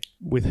engineer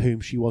with whom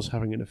she was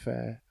having an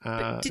affair.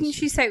 But didn't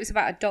she say it was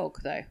about a dog,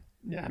 though?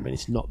 Yeah, I mean,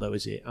 it's not though,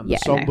 is it? And Yeah,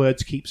 the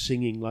songbirds keep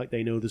singing like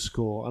they know the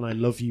score, and I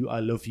love you, I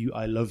love you,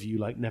 I love you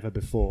like never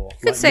before.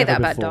 You could say that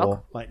about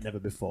dog. Like never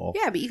before.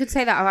 Yeah, but you could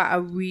say that about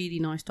a really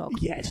nice dog.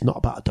 Yeah, it's not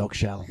about a dog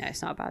shell. No,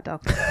 it's not about a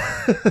dog.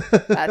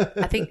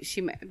 I think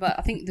but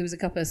I think there was a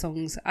couple of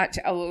songs.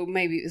 Actually, oh,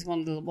 maybe it was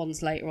one of the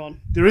ones later on.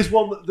 There is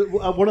one.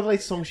 One of the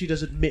latest songs she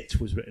does admit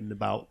was written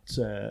about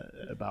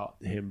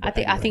him. I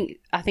think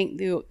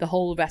the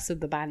whole rest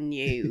of the band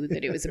knew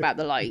that it was about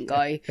the lighting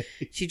guy.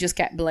 She just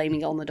kept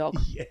blaming it on the dog.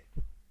 Yeah.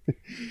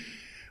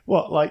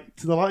 What, like,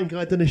 the lighting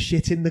guy done a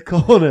shit in the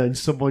corner in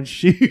someone's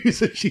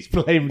shoes and she's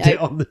blamed it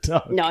on the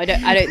dog? No, I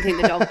don't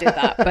think the dog did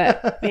that,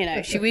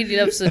 but, she really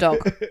loves the dog.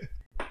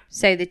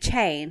 So The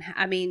Chain,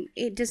 I mean,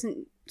 it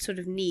doesn't sort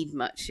of need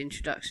much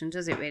introduction,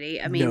 does it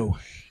really? I mean, No.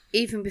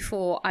 Even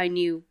before I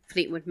knew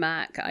Fleetwood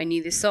Mac, I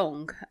knew this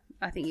song.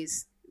 I think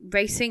it's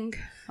racing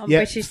on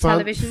British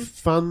television.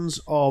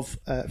 Fans of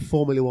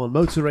Formula One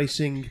motor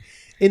racing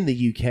in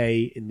the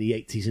UK in the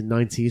 80s and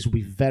 90s will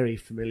be very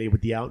familiar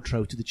with the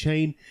outro to The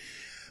Chain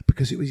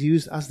because it was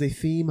used as the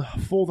theme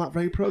for that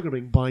very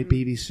programming by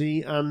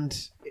BBC,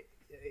 and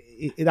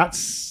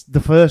that's the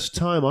first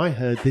time I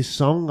heard this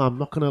song, I'm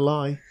not going to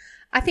lie.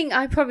 I think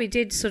I probably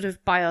did sort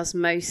of by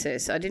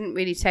osmosis. I didn't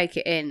really take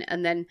it in,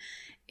 and then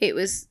it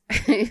was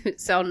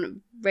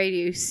on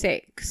Radio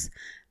 6.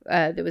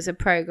 There was a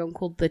program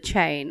called The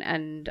Chain,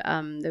 and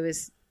there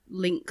was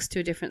links to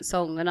a different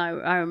song, and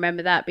I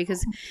remember that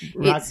because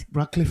it's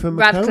Radcliffe and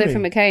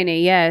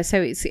McConey, yeah.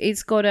 So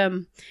it's got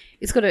an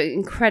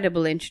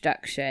incredible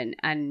introduction,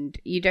 and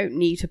you don't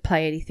need to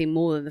play anything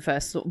more than the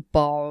first sort of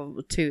bar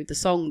or two of the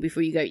song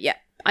before you go, yeah,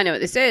 I know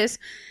what this is.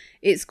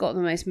 It's got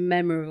the most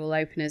memorable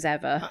openers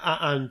ever.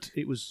 And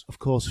it was, of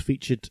course,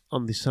 featured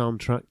on the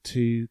soundtrack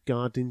to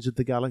Guardians of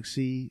the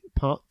Galaxy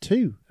Part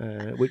 2,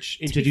 which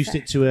introduced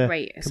it to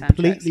a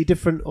completely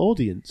different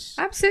audience.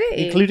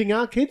 Absolutely. Including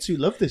our kids who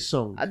love this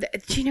song.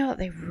 Do you know what?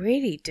 They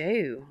really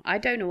do. I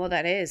don't know what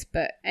that is,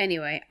 but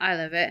anyway, I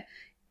love it.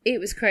 It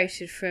was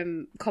created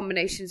from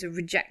combinations of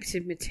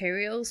rejected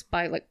materials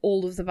by like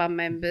all of the band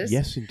members.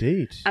 Yes,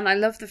 indeed. And I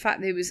love the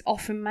fact that it was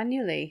often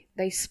manually.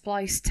 They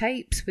spliced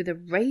tapes with a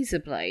razor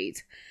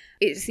blade.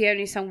 It's the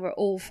only song where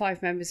all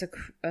 5 members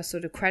are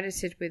sort of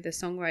credited with the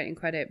songwriting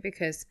credit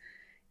because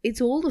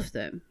it's all of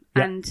them.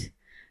 Yep. And,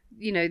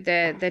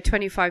 their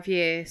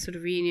 25-year sort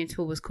of reunion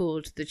tour was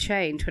called The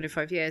Chain,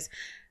 25 years.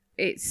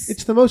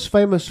 It's the most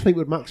famous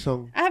Fleetwood Mac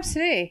song.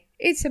 Absolutely.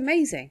 It's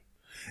amazing.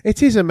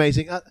 It is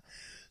amazing.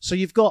 So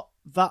you've got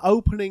that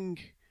opening...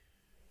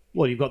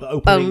 Well, you've got the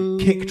opening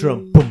kick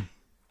drum. Boom,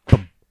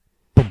 boom,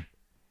 boom,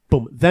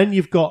 boom. Then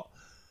you've got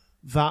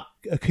that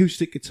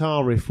acoustic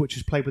guitar riff, which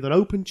is played with an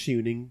open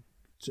tuning.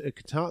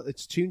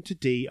 It's tuned to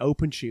D,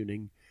 open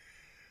tuning.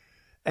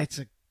 It's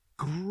a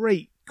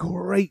great,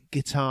 great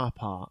guitar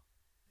part.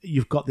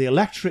 You've got the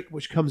electric,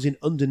 which comes in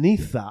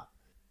underneath that.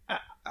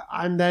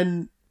 And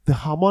then the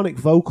harmonic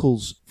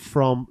vocals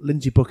from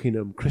Lindsey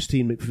Buckingham,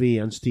 Christine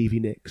McVie and Stevie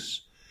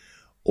Nicks.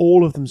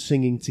 All of them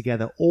singing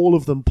together, all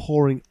of them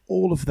pouring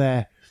all of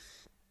their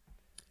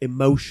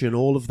emotion,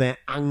 all of their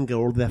anger,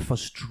 all of their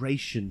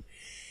frustration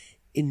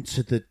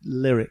into the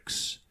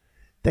lyrics.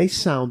 They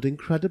sound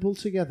incredible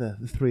together,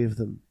 the 3 of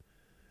them.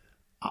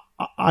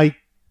 I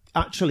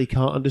actually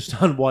can't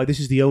understand why this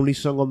is the only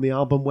song on the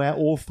album where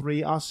all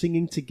 3 are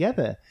singing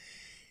together.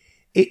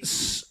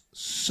 It's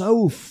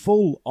so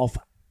full of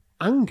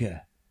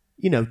anger.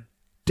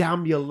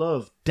 Damn your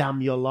love,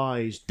 damn your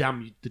lies,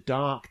 damn the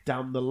dark,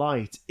 damn the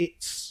light.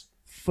 It's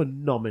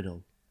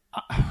phenomenal.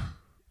 I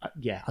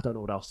don't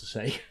know what else to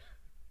say.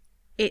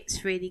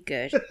 It's really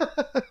good.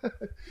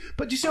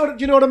 But do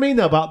you know what I mean,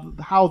 though, about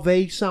how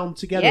they sound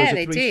together as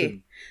a threesome? Yeah, they do.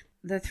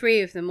 The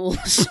 3 of them all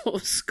sort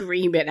of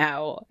screaming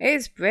out.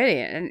 It's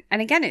brilliant.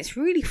 And again, it's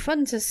really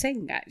fun to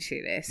sing,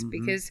 actually, this,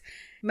 because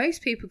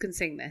most people can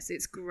sing this.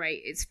 It's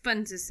great. It's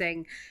fun to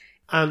sing.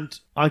 And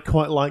I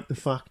quite like the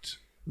fact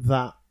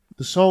that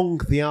the song,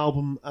 the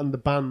album, and the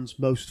band's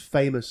most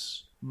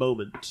famous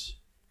moment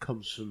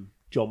comes from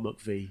John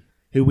McVie,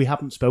 who we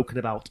haven't spoken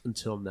about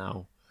until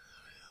now.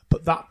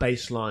 But that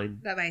bass line...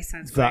 That bass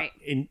sounds great.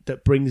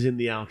 That brings in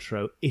the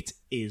outro, it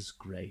is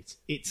great.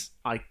 It's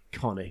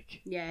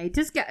iconic. Yeah, he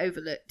does get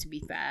overlooked, to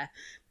be fair.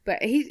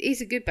 But he's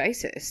a good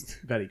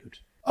bassist. Very good.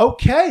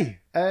 Okay,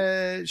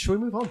 shall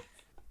we move on?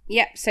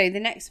 Yep, so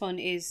the next one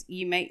is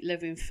You Make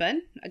Loving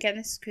Fun. Again,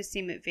 this is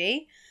Christine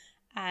McVie.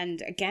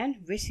 And again,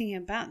 written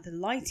about the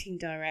lighting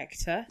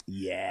director.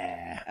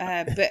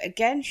 Yeah. But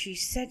again,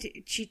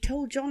 she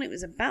told John it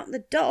was about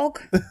the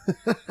dog,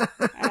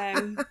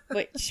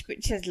 which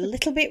is a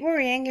little bit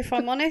worrying, if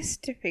I'm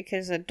honest,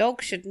 because a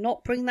dog should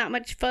not bring that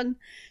much fun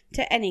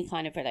to any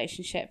kind of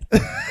relationship.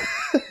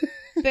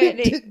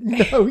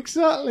 No,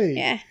 exactly.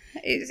 Yeah,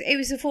 it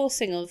was the final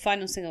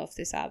single off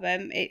this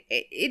album.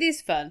 It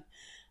is fun.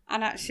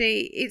 And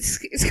actually, it's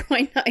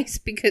quite nice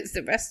because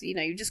the rest,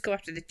 you just go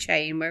after The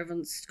Chain where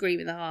everyone's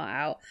screaming the heart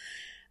out.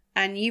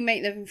 And You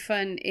Make Living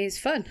Fun is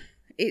fun.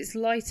 It's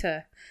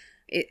lighter.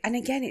 And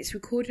again, it's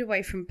recorded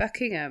away from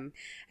Buckingham.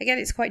 Again,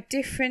 it's quite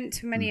different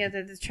to many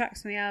other the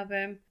tracks on the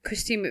album.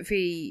 Christine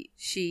McVie,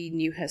 she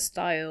knew her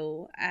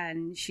style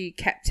and she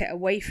kept it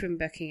away from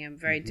Buckingham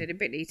very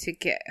deliberately to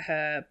get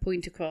her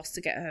point across,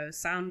 to get her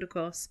sound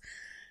across.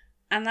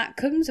 And that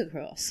comes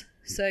across.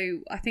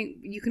 So I think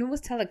you can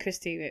always tell a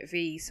Christine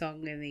McVie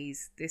song in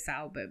this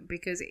album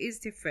because it is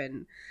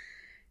different.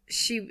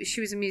 She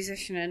was a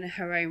musician in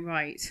her own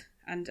right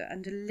and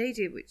a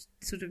lady which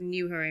sort of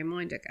knew her own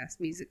mind, I guess,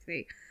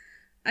 musically.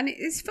 And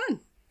it's fun.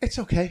 It's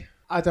okay.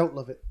 I don't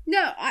love it.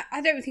 No, I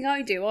don't think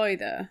I do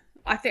either.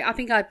 I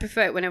think I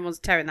prefer it when everyone's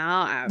tearing their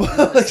heart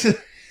out.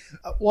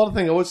 One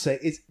thing I would say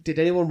is, did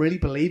anyone really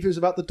believe it was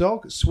about the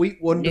dog? Sweet,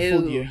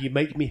 wonderful No. you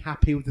make me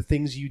happy with the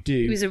things you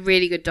do. He was a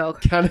really good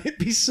dog. Can it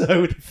be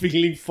so? The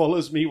feeling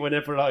follows me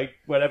wherever I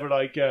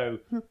go.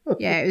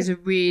 Yeah, it was a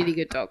really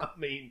good dog. I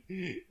mean,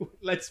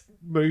 let's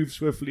move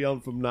swiftly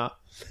on from that.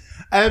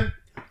 I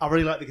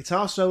really like the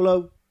guitar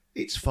solo.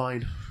 It's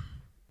fine.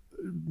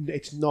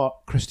 It's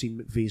not Christine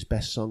McVie's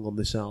best song on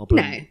this album.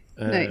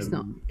 No, it's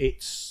not.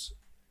 It's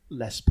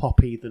less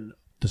poppy than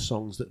the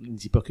songs that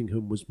Lindsey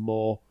Buckingham was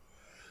more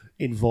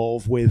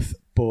involved with,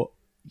 but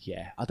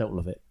yeah, I don't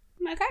love it.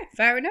 Okay,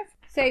 fair enough.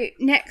 So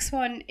next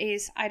one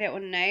is I Don't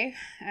Want to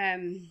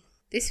Know.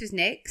 This was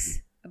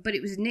Nick's, but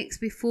it was Nick's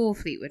before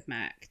Fleetwood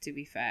Mac, to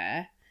be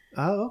fair.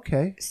 Oh,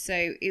 okay.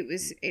 So it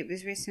was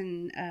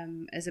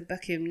written as a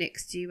Buckingham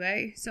Nick's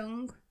duo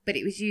song, but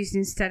it was used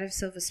instead of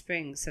Silver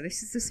Springs. So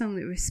this is the song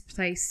that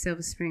replaced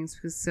Silver Springs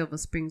because Silver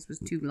Springs was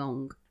too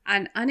long.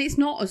 And it's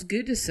not as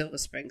good as Silver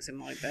Springs in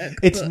my book.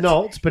 It's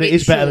not, but it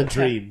is better than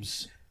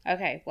Dreams.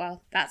 Okay,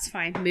 well, that's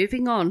fine.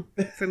 Moving on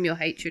from your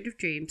hatred of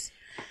Dreams.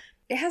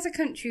 It has a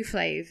country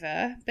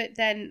flavour, but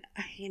then,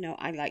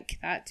 I like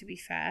that, to be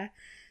fair.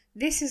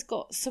 This has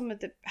got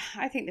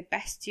I think the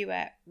best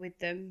duet with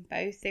them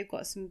both. They've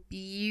got some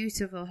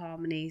beautiful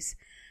harmonies.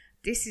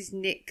 This is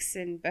Nick's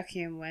and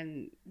Buckingham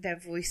when their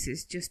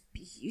voices just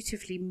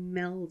beautifully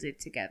melded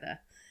together.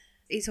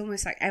 It's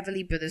almost like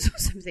Everly Brothers or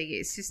something.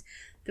 It's just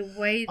the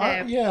way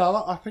they're...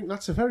 I think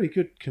that's a very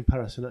good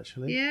comparison,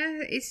 actually. Yeah,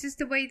 it's just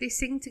the way they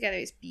sing together.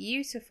 It's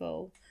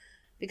beautiful.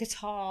 The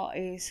guitar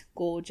is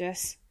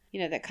gorgeous.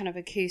 That kind of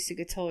acoustic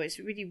guitar. It's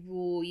really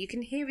raw. You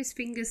can hear his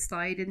fingers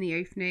slide in the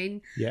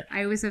opening. Yeah.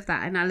 I always love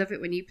that, and I love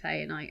it when you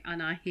play and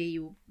I hear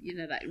you,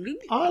 that.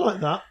 I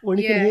like that, when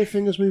you can hear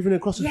fingers moving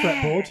across the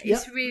fretboard.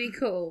 It's really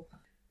cool.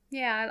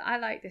 Yeah, I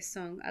like this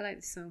song.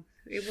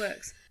 It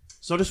works.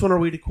 So I just want to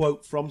read a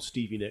quote from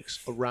Stevie Nicks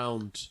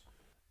around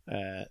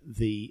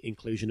the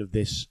inclusion of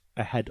this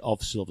ahead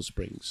of Silver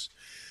Springs.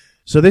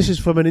 So this is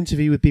from an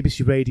interview with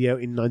BBC Radio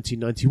in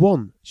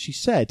 1991. She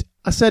said,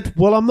 I said,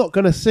 well, I'm not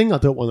going to sing I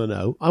Don't Want to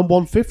Know. I'm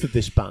 1/5 of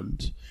this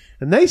band.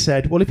 And they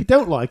said, well, if you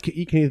don't like it,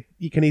 you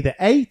can either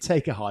A,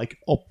 take a hike,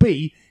 or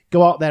B,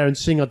 go out there and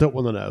sing I Don't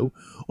Want to Know,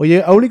 or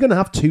you're only going to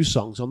have 2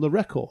 songs on the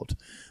record.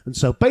 And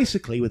so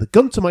basically, with a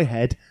gun to my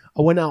head,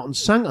 I went out and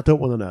sang I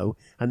Don't Want to Know,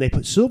 and they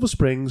put Silver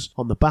Springs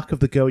on the back of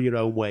the Go Your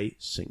Own Way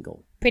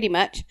single. Pretty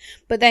much.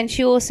 But then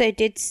she also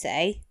did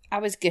say, I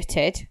was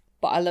gutted,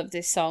 but I love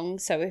this song,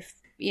 so if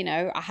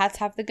I had to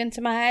have the gun to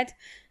my head,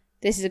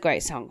 this is a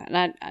great song.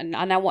 And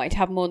I wanted to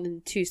have more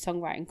than 2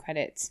 songwriting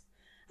credits.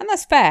 And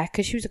that's fair,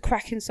 because she was a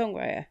cracking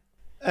songwriter.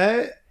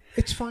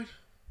 It's fine.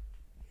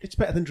 It's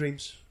better than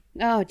Dreams.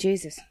 Oh,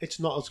 Jesus. It's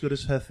not as good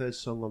as her third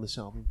song on this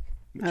album,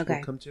 which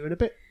we'll come to in a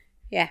bit.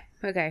 Yeah,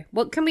 okay.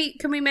 Well, can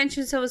we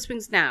mention Silver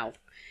Springs now?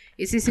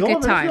 Is this a Go good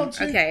on, if time? you want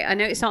to. Okay, I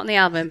know it's not on the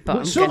album, but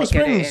I'm Silver going to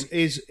get it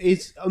Springs in.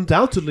 is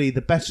undoubtedly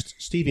the best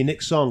Stevie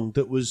Nicks song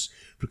that was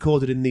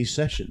recorded in these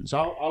sessions.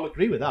 I'll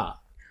agree with that.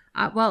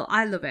 Well,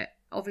 I love it.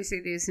 Obviously,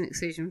 there's an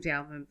exclusion from the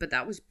album, but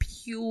that was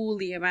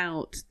purely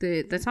about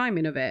the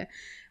timing of it.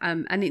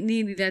 And it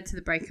nearly led to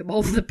the breakup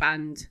of the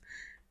band.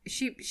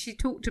 She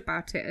talked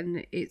about it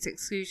and its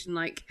exclusion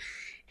like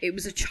it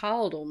was a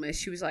child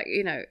almost. She was like,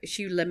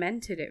 she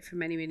lamented it for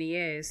many, many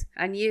years.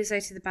 And years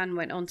later, the band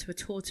went on to a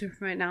tour to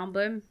promote an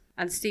album.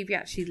 And Stevie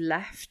actually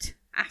left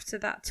after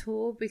that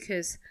tour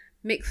because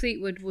Mick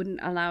Fleetwood wouldn't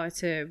allow her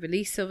to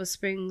release Silver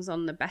Springs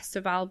on the Best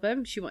Of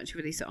album. She wanted to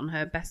release it on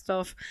her Best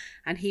Of,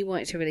 and he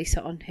wanted to release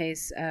it on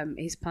his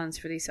plans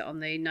to release it on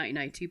the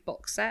 1992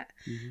 box set.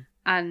 Mm-hmm.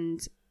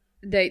 And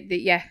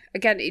they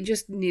again, it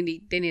just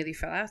nearly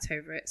fell out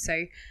over it.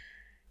 So,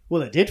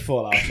 well, they did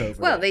fall out over it.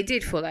 Well, they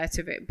did fall out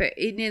of it, but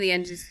it nearly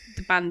ended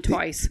the band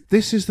twice.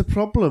 This is the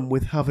problem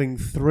with having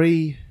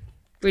 3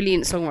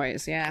 brilliant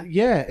songwriters. Yeah,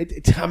 yeah.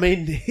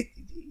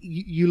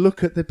 You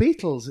look at the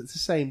Beatles, it's the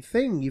same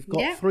thing. You've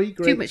got 3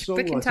 great too much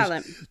songwriters, freaking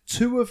talent.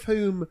 2 of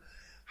whom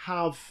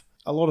have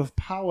a lot of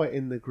power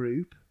in the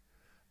group,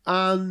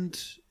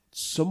 and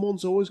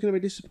someone's always going to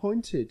be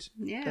disappointed.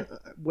 Yeah.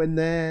 When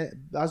they're,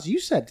 as you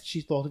said,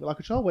 she thought of it like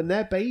a child, when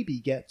their baby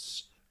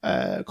gets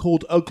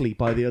called ugly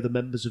by the other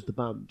members of the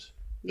band.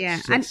 Yeah,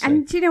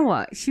 and do you know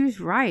what? She was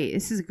right.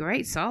 This is a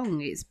great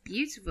song. It's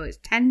beautiful, it's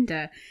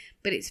tender,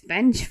 but it's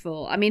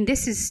vengeful. I mean,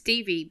 this is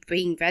Stevie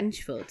being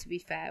vengeful, to be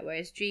fair,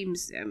 whereas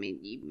Dreams, I mean,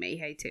 you may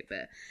hate it,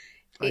 but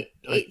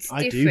It's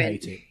I different. do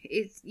hate it.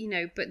 It's,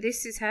 but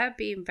this is her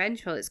being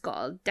vengeful. It's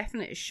got a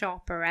definite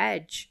sharper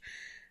edge.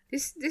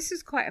 This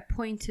is quite a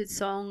pointed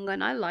song,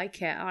 and I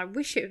like it. I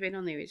wish it had been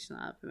on the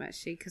original album,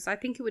 actually, because I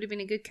think it would have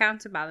been a good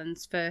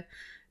counterbalance for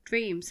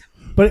Dreams.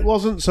 But it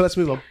wasn't, so let's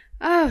move on.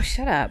 Oh,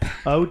 shut up.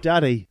 Oh,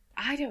 Daddy.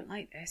 I don't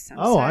like this. I'm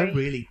I sorry.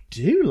 really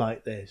do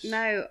like this.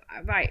 No,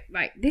 right.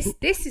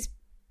 This is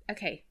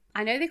okay.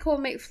 I know they call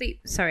Mick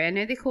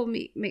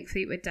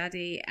Fleetwood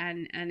Daddy,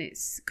 and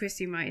it's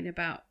Christine writing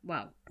about,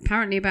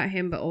 apparently about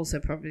him, but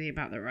also probably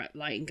about the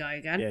lighting guy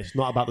again. Yeah, it's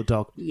not about the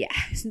dog. Yeah,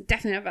 it's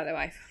definitely not about the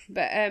wife.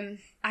 But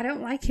I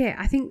don't like it.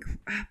 I think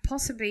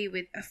possibly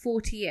with a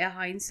 40-year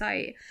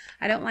hindsight,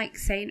 I don't like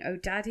saying, oh,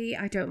 Daddy.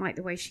 I don't like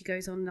the way she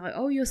goes on, like,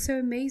 oh, you're so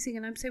amazing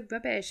and I'm so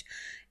rubbish.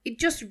 It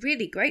just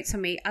really grates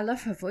on me. I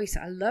love her voice.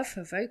 I love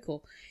her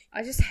vocal.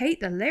 I just hate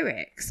the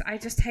lyrics. I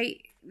just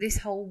hate this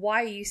whole,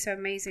 why are you so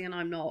amazing and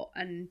I'm not?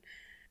 And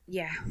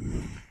yeah,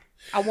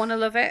 I want to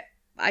love it.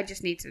 I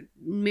just need to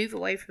move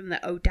away from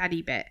the oh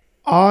daddy bit.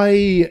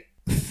 I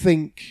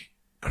think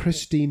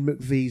Christine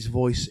McVie's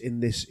voice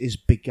in this is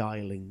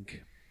beguiling.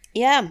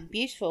 Yeah,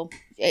 beautiful.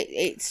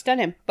 It's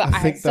stunning, but I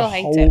think still the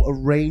hate whole it.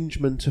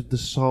 arrangement of the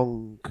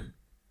song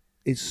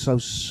is so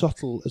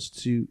subtle as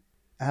to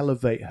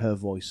elevate her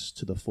voice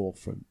to the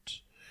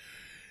forefront.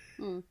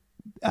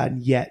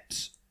 And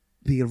yet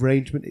the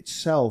arrangement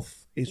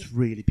itself is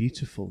really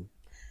beautiful.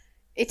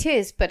 It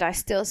is, but I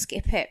still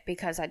skip it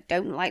because I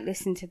don't like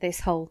listening to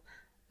this whole,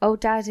 oh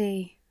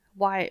daddy,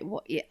 why,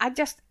 what,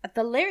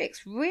 the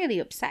lyrics really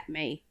upset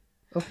me.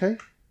 Okay.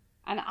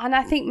 And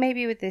I think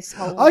maybe with this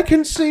whole I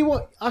can see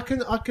what I can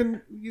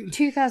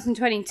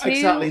 2022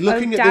 exactly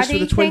looking oh, at this daddy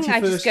with the 21st thing, I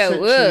just go,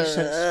 century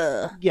sense.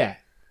 ugh. Yeah.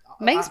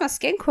 Makes my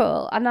skin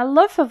crawl. And I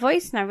love her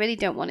voice, and I really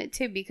don't want it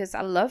to because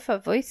I love her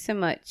voice so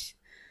much.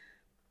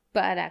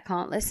 But I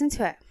can't listen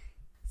to it.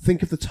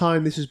 Think of the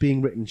time this is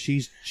being written.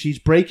 She's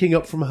breaking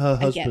up from her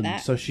I get husband,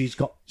 that.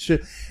 so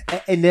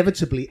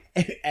inevitably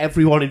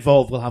everyone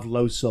involved will have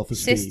low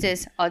self-esteem.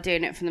 Sisters are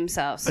doing it for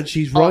themselves. And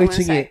she's All I'm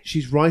writing gonna it. say.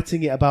 She's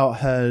writing it about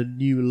her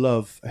new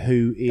love,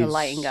 who is The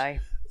lighting guy.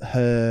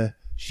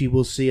 She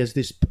will see as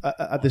this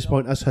at this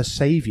point as her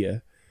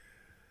savior,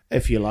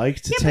 if you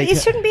like. To Yeah, take but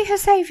it shouldn't be her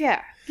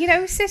saviour.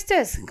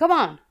 Sisters, come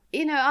on.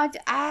 I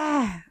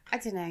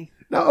don't know.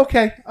 No,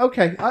 okay. I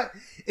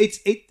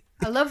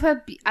love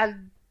her.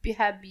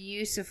 Her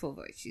beautiful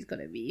voice. She's got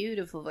a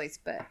beautiful voice,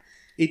 but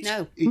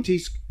no. It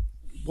is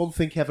one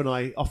thing Kev and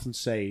I often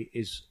say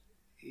is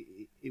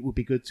it would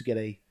be good to get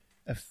a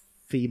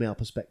female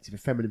perspective, a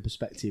feminine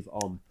perspective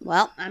on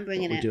Well, I'm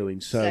bringing what we're it.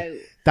 doing. So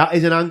that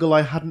is an angle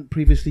I hadn't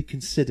previously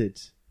considered.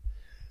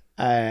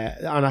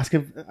 And I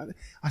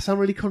sound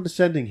really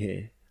condescending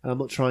here, and I'm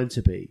not trying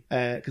to be,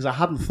 because I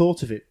hadn't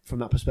thought of it from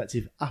that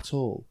perspective at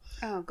all.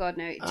 Oh God,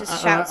 no! It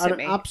just shouts at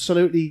me. I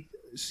absolutely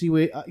see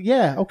where.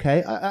 Yeah,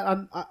 okay.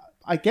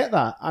 I get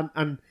that,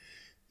 and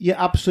you're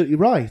absolutely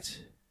right.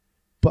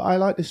 But I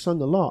like this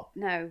song a lot.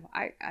 No,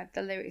 I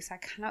the lyrics I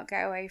cannot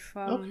get away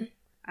from, Okay.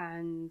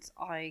 and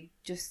I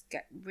just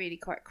get really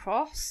quite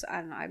cross,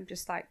 and I'm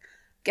just like,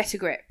 get a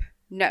grip.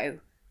 No,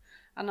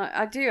 and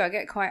I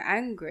get quite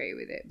angry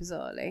with it,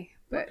 bizarrely.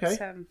 But Okay,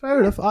 fair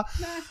enough.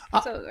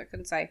 that's all I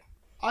can say.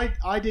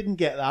 I didn't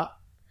get that,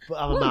 but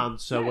I'm a man,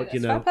 so no, what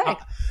you that's know. fair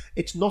play.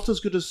 It's not as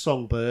good as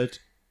Songbird.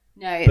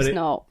 No, it's but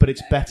not. But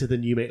it's better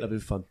than You Make Loving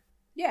Fun.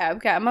 Yeah,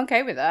 okay, I'm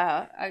okay with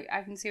that.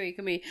 I can see where you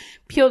can be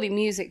purely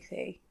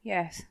musically.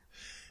 Yes.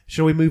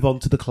 Shall we move on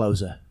to the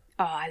closer?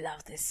 Oh, I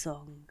love this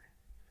song.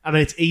 I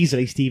mean, it's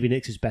easily Stevie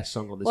Nicks' best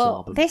song on this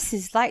album. This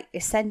is like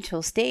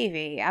essential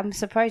Stevie. I'm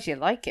surprised you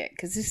like it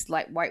because this is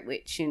like White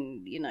Witch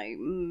and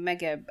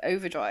mega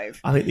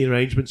overdrive. I think the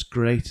arrangement's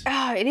great.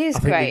 Oh, it is I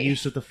think great. the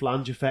use of the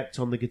flange effect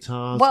on the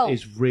guitars Well-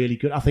 is really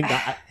good. I think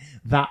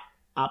that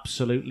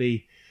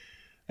absolutely,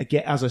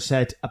 again, as I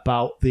said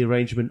about the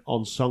arrangement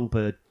on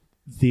Songbird,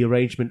 the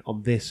arrangement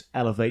on this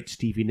elevates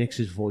Stevie Nicks'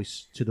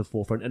 voice to the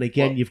forefront. And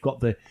again, you've got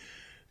the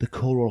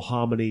choral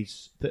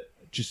harmonies that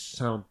just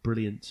sound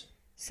brilliant.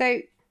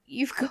 So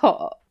you've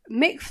got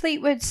Mick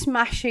Fleetwood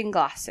smashing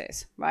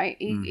glasses, right?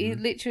 He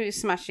literally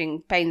is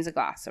smashing panes of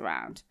glass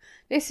around.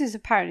 This is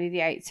apparently the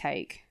 8th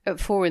take at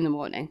 4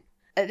 a.m.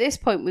 At this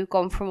point, we've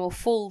gone from a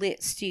full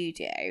lit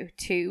studio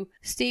to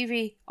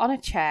Stevie on a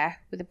chair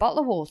with a bottle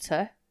of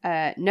water,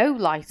 no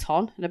light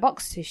on, and a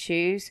box of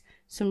tissues,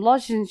 some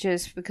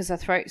lozenges because her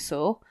throat's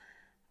sore,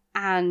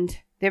 and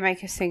they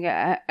make her sing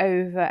it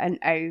over and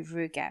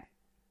over again.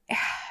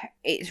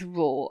 It's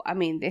raw. I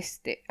mean,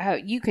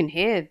 you can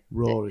hear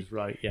Raw is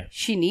right, yeah.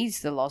 she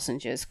needs the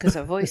lozenges because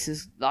her voice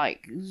is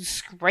like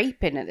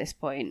scraping at this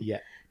point. Yeah.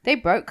 They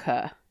broke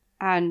her,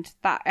 and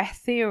that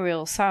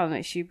ethereal sound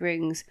that she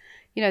brings.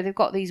 They've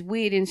got these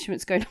weird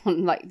instruments going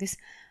on like this.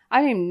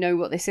 I don't even know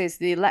what this is.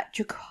 The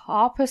electric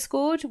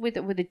harpsichord with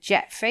a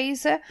jet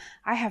phaser.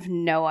 I have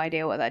no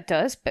idea what that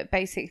does, but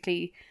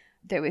basically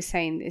they were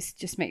saying this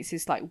just makes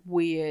this like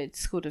weird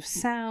sort of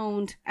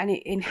sound, and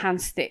it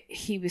enhanced it.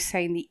 He was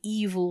saying the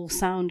evil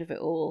sound of it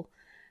all.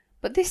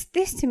 But this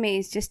to me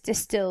is just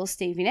distilled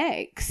Stevie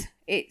Nicks.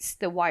 It's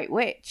the White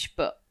Witch,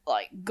 but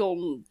like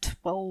gone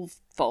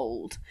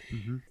 12-fold.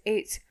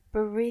 It's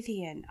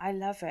brilliant. I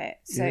love it.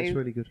 So yeah, it's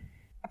really good.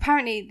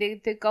 apparently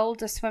the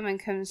Goldust woman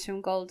comes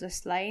from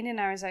Goldust Lane in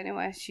Arizona,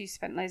 where she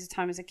spent loads of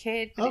time as a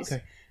kid.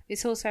 But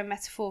it's also a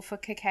metaphor for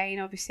cocaine,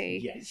 obviously.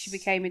 Yes. She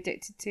became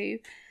addicted to.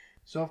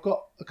 So I've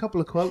got a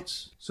couple of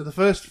quotes. So the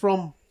first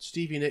from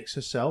Stevie Nicks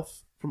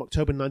herself, from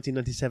October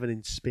 1997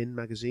 in Spin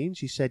magazine.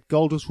 She said,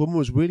 Goldust Woman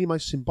was really my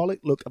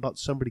symbolic look about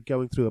somebody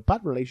going through a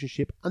bad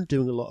relationship and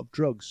doing a lot of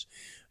drugs.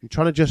 And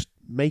trying to just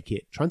make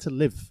it, trying to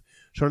live,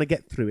 trying to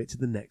get through it to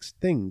the next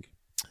thing.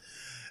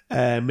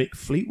 Mick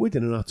Fleetwood,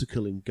 in an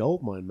article in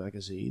Goldmine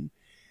magazine,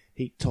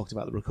 he talked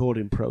about the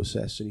recording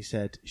process, and he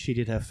said she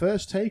did her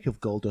first take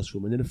of Goldust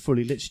Woman in a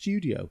fully lit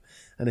studio,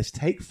 and as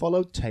take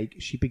followed take,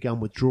 she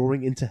began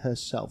withdrawing into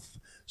herself.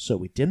 So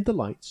we dimmed the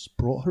lights,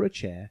 brought her a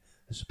chair,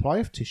 a supply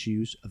of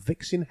tissues, a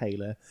Vicks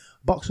inhaler,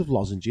 a box of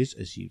lozenges,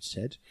 as you'd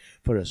said,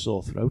 for her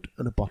sore throat,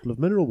 and a bottle of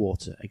mineral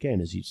water, again,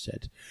 as you'd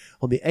said.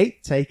 On the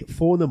 8th take at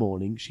 4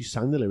 a.m, she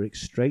sang the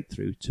lyrics straight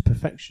through to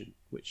perfection,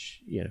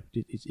 which, you know,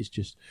 is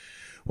just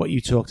what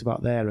you talked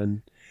about there.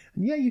 And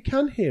yeah, you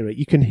can hear it.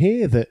 You can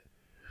hear that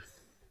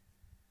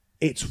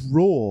it's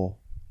raw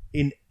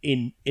in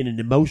an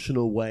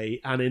emotional way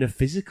and in a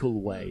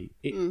physical way.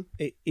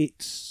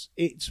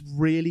 It's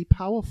really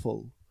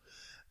powerful.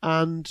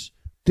 And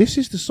this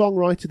is the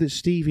songwriter that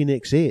Stevie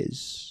Nicks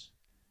is.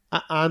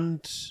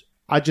 And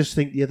I just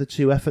think the other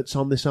two efforts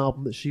on this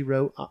album that she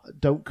wrote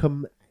don't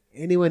come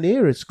anywhere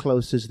near as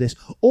close as this.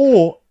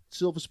 Or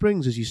Silver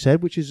Springs, as you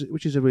said, which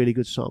is a really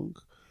good song.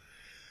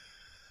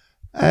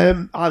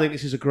 I think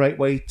this is a great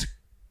way to...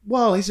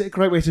 Well, is it a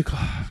great way to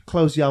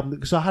close the album?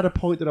 Because I had a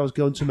point that I was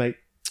going to make,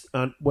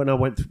 and when we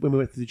went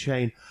through the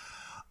chain,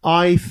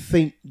 I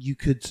think you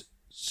could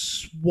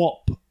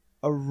swap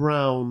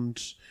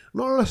around,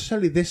 not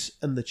necessarily this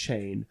and the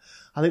chain.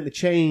 I think the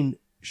chain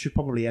should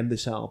probably end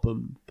this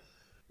album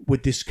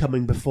with this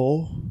coming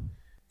before.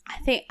 I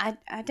think,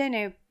 I don't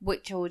know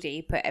which order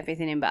you put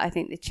everything in, but I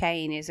think the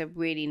chain is a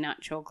really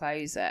natural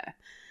closer.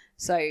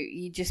 So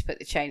you just put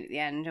the chain at the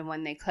end, and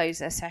when they close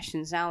their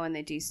sessions now, when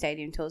they do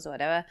stadium tours or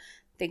whatever,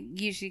 they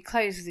usually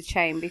close with the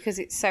chain because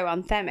it's so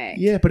anthemic.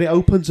 Yeah, but it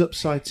opens up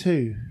side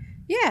 2.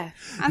 Yeah,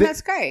 and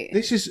that's great.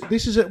 This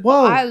is a,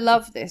 well, I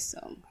love this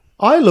song.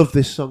 I love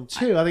this song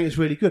too. I think it's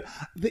really good.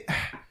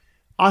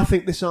 I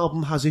think this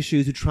album has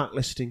issues with track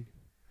listing.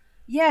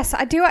 Yes,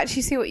 I do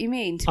actually see what you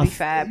mean, to be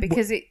fair,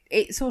 because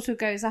it sort of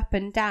goes up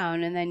and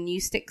down, and then you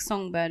stick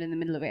Songbird in the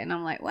middle of it, and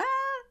I'm like, well,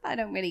 I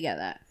don't really get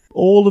that.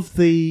 All of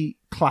the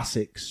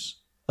classics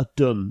are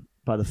done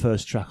by the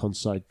first track on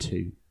side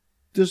 2.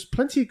 There's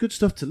plenty of good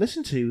stuff to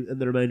listen to in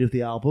the remainder of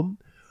the album,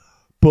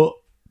 but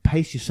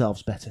pace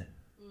yourselves better.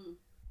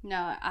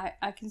 No,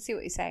 I can see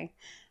what you're saying.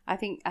 I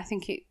think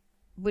it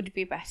would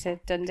be better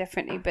done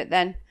differently, but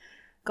then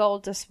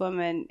Goldust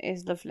Woman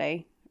is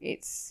lovely.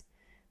 It's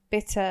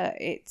bitter,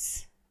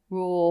 it's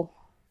raw,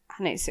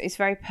 and it's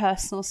very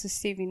personal to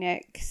Stevie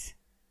Nicks.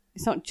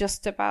 It's not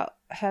just about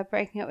her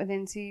breaking up with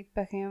Lindsey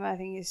Buckingham. I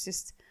think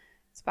it's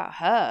about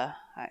her,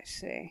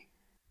 actually.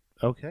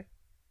 Okay.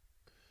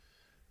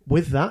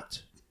 With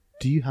that,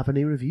 do you have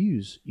any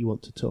reviews you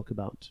want to talk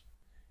about?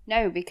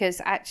 No,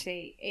 because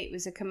actually it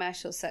was a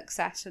commercial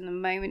success from the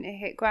moment it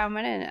hit ground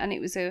running, and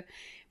it was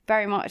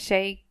very much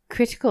a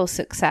critical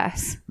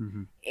success.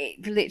 Mm-hmm.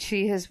 It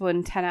literally has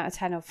won 10 out of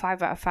 10 or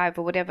 5 out of 5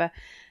 or whatever.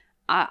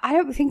 I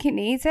don't think it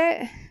needs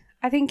it.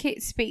 I think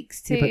it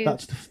speaks to... Yeah,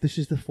 but this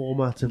is the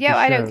format of the show.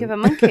 I don't give a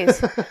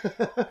monkey's.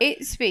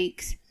 It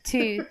speaks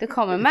to the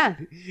common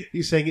man.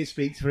 You're saying it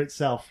speaks for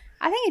itself.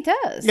 I think it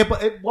does. Yeah,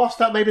 but whilst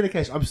that may be the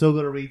case, I'm still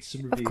going to read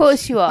some reviews. Of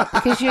course you are,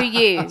 because you're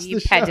you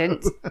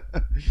pedant.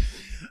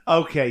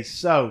 Okay,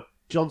 so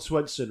John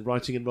Swenson,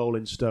 writing in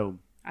Rolling Stone.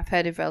 I've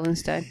heard of Rolling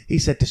Stone. He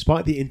said,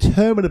 despite the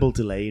interminable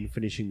delay in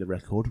finishing the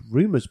record,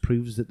 rumours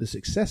proves that the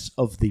success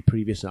of the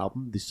previous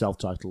album, the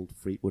self-titled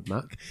Fleetwood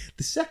Mac,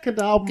 the second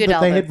album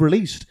they had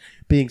released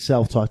being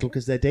self-titled,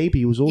 because their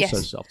debut was also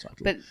self-titled.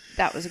 But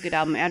that was a good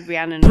album. It had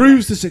Rhiannon.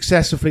 Proves the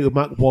success of Fleetwood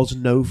Mac was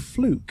no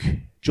fluke.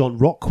 John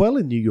Rockwell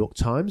in New York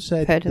Times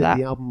said that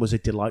the album was a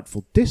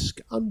delightful disc,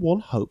 and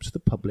one hopes the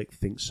public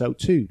thinks so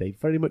too. They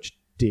very much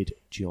did,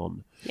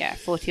 John. Yeah,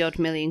 40-odd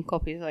million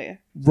copies later.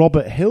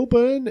 Robert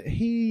Hilburn,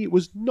 he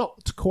was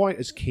not quite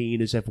as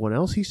keen as everyone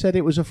else. He said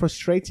it was a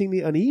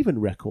frustratingly uneven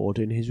record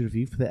in his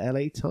review for the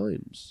LA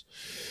Times.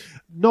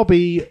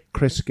 Nobby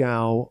Chris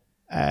Gow,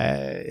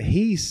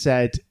 he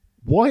said,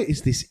 why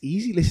is this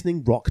easy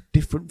listening rock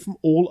different from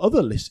all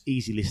other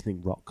easy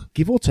listening rock?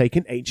 Give or take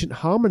an ancient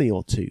harmony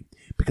or two.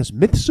 Because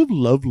myths of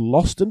love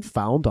lost and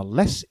found are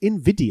less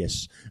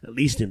invidious, at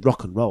least in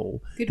rock and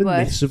roll, than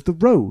myths of the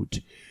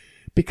road.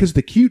 Because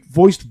the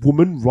cute-voiced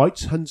woman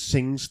writes and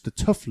sings the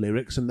tough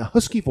lyrics and the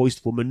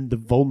husky-voiced woman the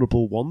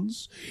vulnerable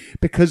ones.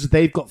 Because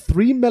they've got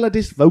 3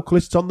 melodist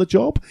vocalists on the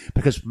job.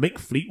 Because Mick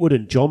Fleetwood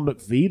and John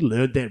McVie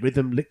learned their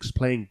rhythm licks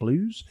playing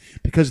blues.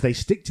 Because they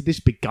stick to this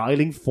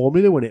beguiling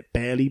formula when it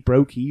barely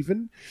broke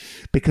even.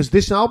 Because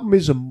this album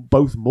is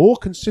both more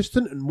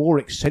consistent and more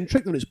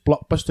eccentric than its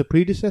blockbuster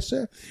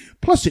predecessor.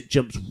 Plus it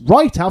jumps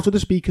right out of the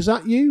speakers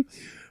at you.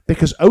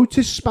 Because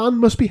Otis Spann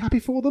must be happy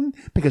for them.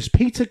 Because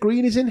Peter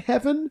Green is in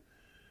heaven.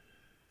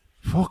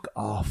 Fuck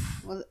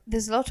off. Well,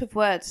 there's a lot of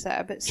words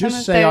there, but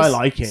Just say I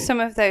like it. Some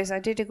of those I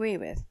did agree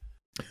with.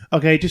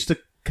 Okay, just a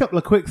couple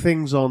of quick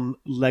things on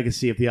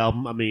legacy of the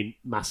album. I mean,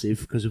 massive,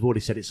 because we've already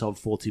said it sold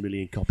 40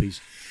 million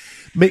copies.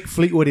 Mick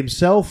Fleetwood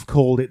himself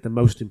called it the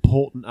most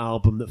important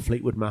album that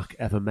Fleetwood Mac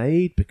ever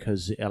made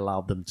because it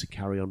allowed them to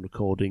carry on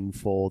recording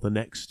for the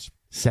next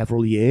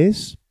several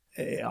years.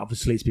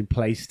 Obviously, it's been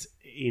placed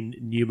in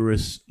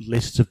numerous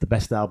lists of the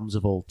best albums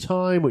of all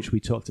time, which we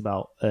talked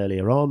about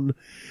earlier on.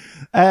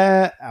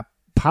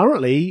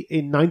 Apparently,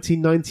 in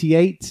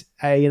 1998,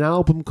 an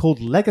album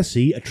called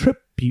Legacy, a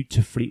tribute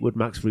to Fleetwood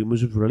Mac's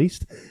Rumours, was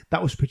released.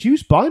 That was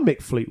produced by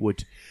Mick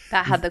Fleetwood.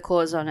 That had the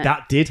Cause on it.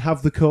 That did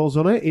have the Cause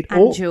on it.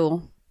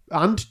 Jewel.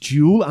 And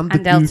Jewel, and the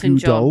Goo Elton Goo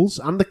John. Dolls,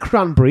 and the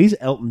Cranberries,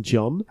 Elton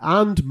John,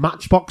 and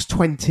Matchbox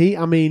 20.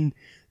 I mean,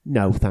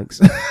 no,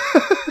 thanks.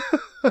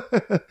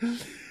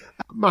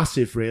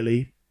 Massive,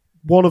 really.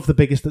 One of the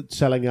biggest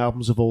selling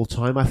albums of all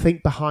time. I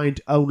think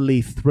behind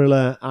only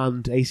Thriller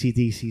and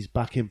AC/DC's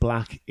Back in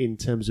Black in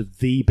terms of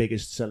the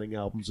biggest selling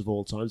albums of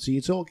all time. So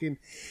you're talking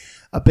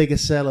a bigger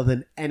seller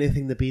than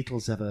anything the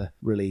Beatles ever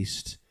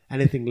released,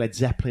 anything Led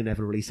Zeppelin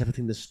ever released,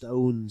 everything the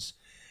Stones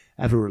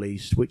ever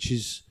released, which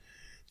is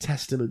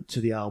testament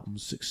to the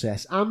album's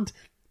success. And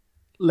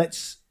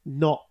let's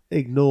not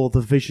ignore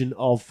the vision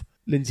of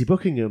Lindsey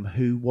Buckingham,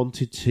 who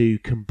wanted to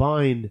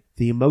combine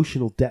the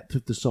emotional depth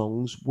of the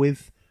songs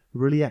with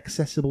really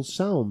accessible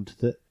sound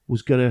that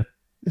was going to,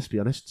 let's be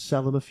honest,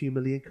 sell them a few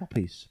million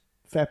copies.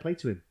 Fair play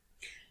to him.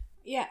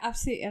 Yeah,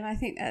 absolutely. And I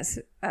think that's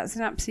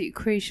an absolute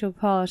crucial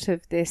part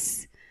of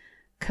this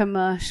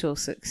commercial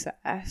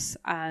success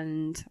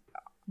and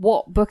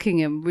what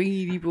Buckingham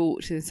really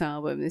brought to this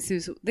album.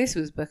 This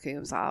was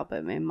Buckingham's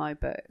album in my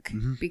book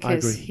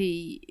because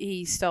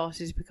he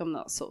started to become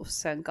that sort of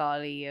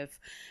Svengali of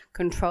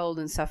control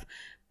and stuff.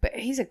 But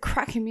he's a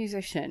cracking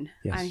musician,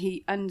 yes, and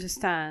he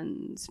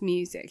understands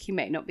music. He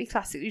may not be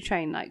classically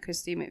trained like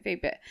Christine McVie,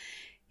 but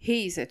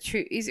he's a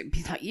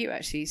bit like you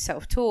actually. He's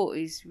self-taught.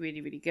 He's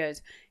really, really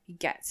good. He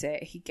gets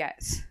it. He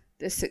gets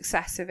the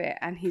success of it,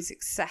 and he's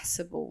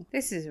accessible.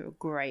 This is a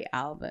great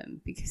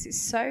album because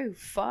it's so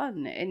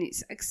fun and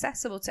it's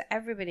accessible to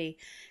everybody.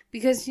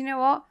 Because you know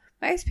what?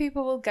 Most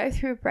people will go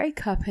through a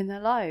breakup in their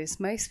lives.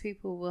 Most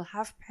people will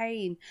have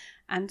pain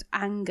and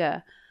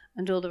anger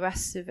and all the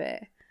rest of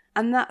it.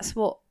 And that's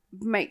what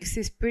makes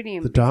this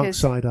brilliant. The dark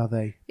side, are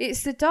they?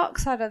 It's the dark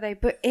side, are they?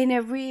 But in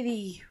a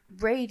really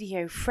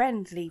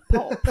radio-friendly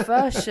pop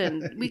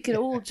version. We can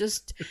all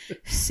just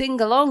sing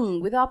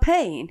along with our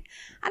pain.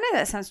 I know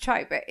that sounds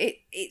trite, but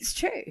it's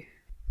true.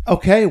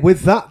 Okay,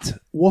 with that,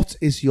 what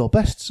is your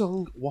best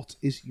song? What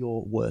is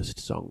your worst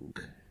song?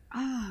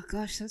 Oh,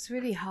 gosh, that's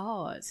really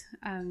hard.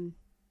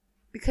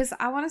 Because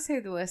I want to say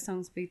the worst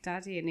song's Big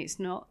Daddy, and it's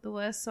not the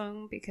worst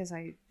song because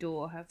I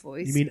adore her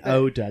voice. You mean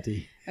Oh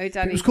Daddy? Oh Daddy.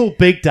 If it was called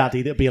Big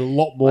Daddy, that'd be a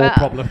lot more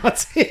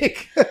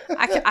problematic.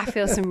 I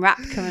feel some rap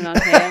coming on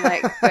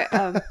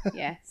here,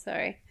 yeah,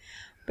 sorry.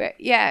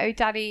 But yeah, Oh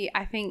Daddy,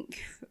 I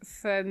think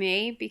for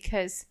me,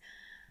 because,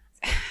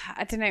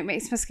 I don't know, it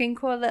makes my skin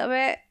crawl a little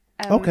bit.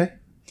 Okay.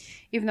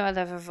 Even though I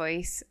love her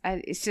voice,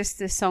 it's just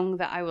the song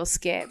that I will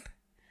skip.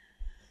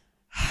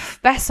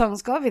 Best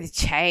song's got to be The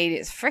Chain.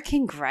 It's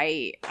freaking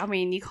great. I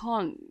mean, you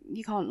can't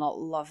not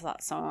love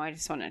that song. I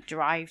just want to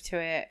drive to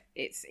it.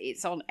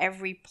 It's on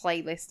every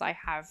playlist I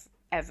have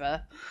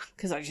ever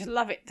because I just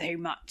love it so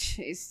much.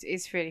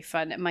 It's really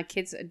fun, and my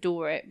kids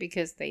adore it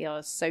because they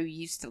are so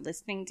used to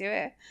listening to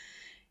it.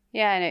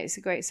 Yeah, no, it's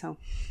a great song.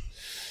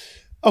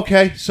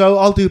 Okay, so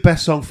I'll do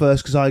best song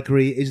first because I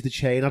agree it is The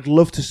Chain. I'd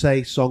love to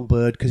say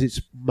Songbird because it's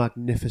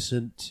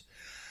magnificent.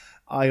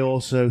 I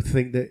also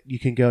think that You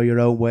Can Go Your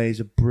Own Way is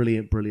a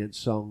brilliant, brilliant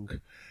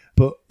song.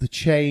 But The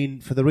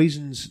Chain, for the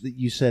reasons that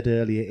you said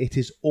earlier, it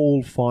is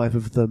all five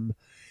of them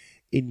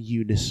in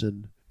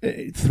unison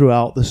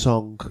throughout the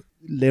song.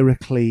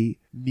 Lyrically,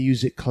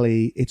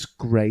 musically, it's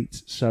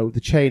great. So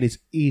The Chain is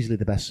easily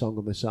the best song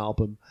on this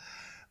album.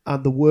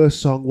 And the worst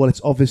song, well,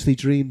 it's obviously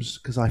Dreams,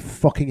 because I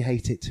fucking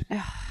hate it.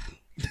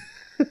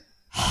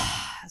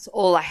 That's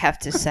all I have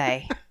to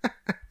say.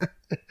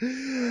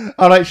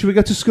 All right, should we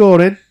go to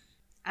scoring?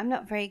 I'm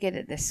not very good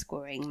at this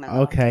scoring.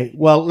 Okay,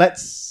 well,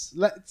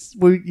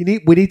 we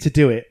need to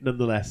do it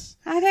nonetheless.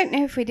 I don't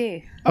know if we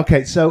do.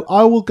 Okay, so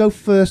I will go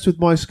first with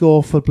my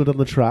score for Blood on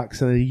the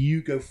Tracks, and then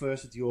you go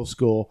first with your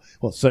score.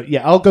 Well, so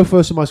yeah, I'll go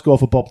first with my score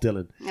for Bob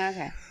Dylan.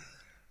 Okay.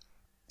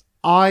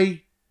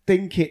 I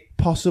think it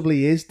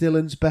possibly is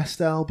Dylan's best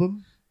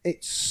album.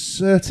 It's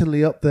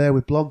certainly up there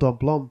with Blonde on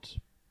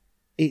Blonde.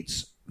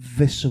 It's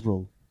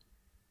visceral.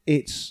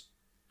 It's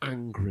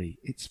angry.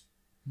 It's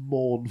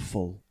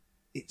mournful.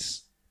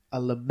 It's a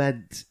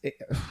lament.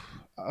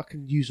 I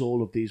can use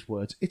all of these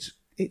words.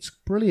 It's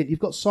brilliant. You've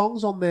got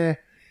songs on there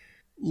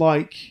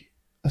like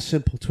A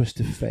Simple Twist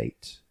of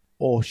Fate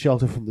or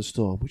Shelter from the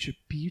Storm, which are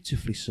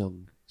beautifully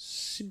sung,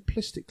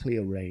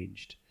 simplistically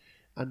arranged,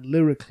 and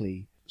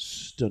lyrically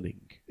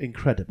stunning,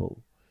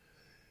 incredible.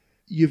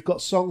 You've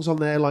got songs on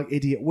there like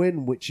Idiot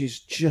Win, which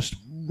is just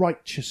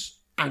righteous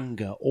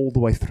anger all the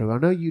way through. I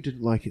know you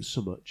didn't like it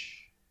so much.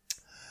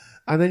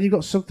 And then you've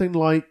got something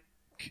like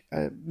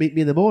Meet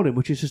Me in the Morning,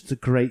 which is just a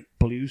great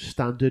blues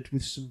standard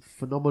with some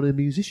phenomenal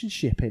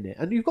musicianship in it.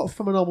 And you've got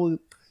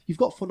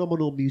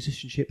phenomenal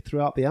musicianship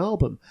throughout the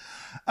album.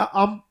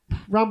 I'm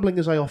rambling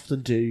as I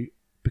often do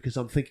because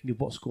I'm thinking of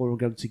what score I'm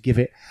going to give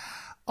it.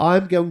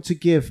 I'm going to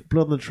give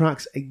Blood on the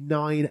Tracks a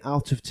 9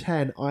 out of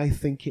 10. I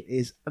think it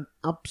is an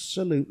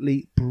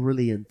absolutely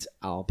brilliant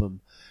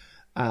album.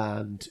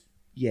 And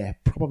yeah,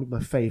 probably my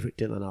favourite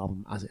Dylan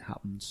album as it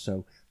happens.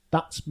 So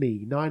that's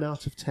me, 9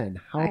 out of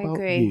 10. How about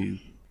you?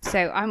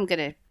 So I'm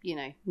going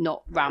to,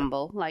 not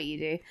ramble like you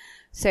do.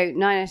 So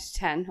 9 out of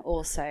 10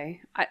 also.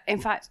 In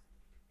fact,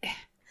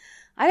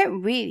 I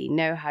don't really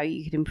know how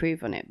you could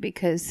improve on it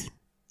because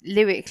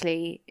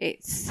lyrically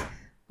it's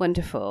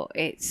wonderful.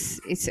 It's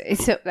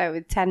up there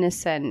with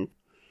Tennyson.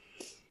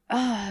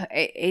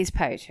 It is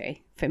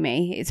poetry for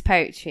me. It's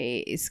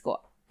poetry. It's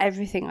got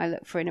everything I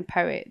look for in a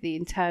poet: the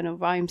internal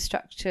rhyme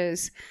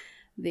structures,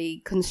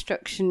 the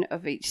construction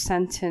of each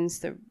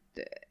sentence,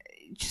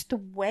 just the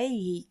way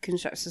he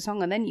constructs the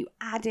song, and then you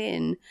add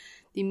in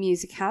the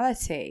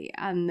musicality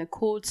and the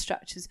chord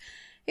structures.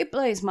 It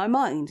blows my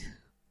mind.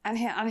 And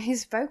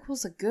his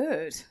vocals are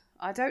good.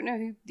 I don't know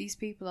who these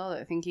people are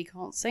that think he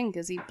can't sing,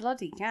 because he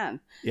bloody can.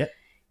 Yeah.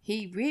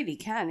 He really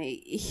can.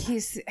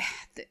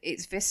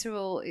 It's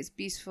visceral. It's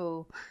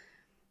beautiful.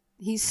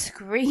 He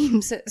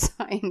screams at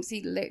times.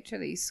 He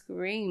literally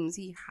screams.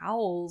 He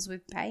howls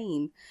with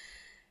pain.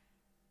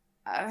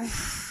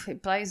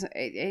 It blows.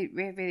 It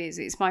really is.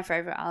 It's my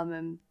favourite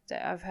album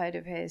that I've heard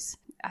of his.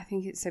 I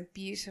think it's a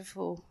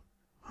beautiful,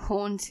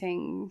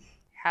 haunting,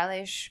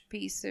 hellish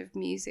piece of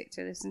music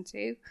to listen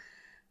to.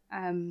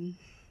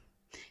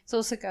 It's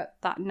also got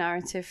that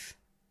narrative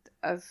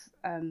of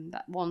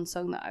that one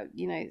song that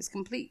it's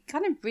complete,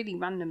 kind of really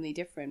randomly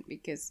different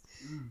because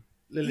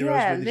Lily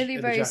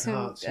Rose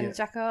and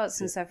Jack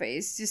Hearts and stuff.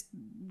 It's just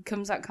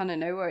comes out kind of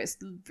nowhere. It's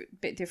a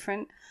bit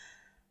different,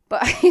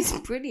 but it's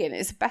brilliant.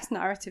 It's the best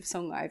narrative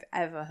song I've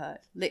ever heard,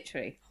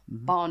 literally,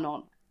 bar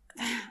none.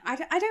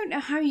 I don't know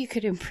how you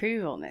could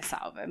improve on this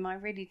album. I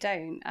really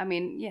don't. I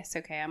mean, yes,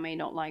 okay, I may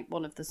not like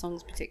one of the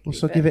songs particularly.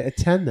 Well, so give it a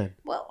 10 then.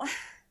 Well,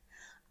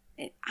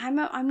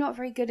 I'm not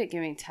very good at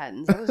giving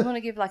 10s. I always want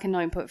to give like a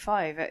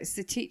 9.5. It's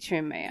the teacher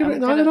in me. Give it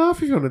 9.5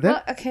 if you want to then.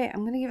 Well, okay,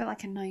 I'm going to give it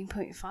like a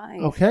 9.5.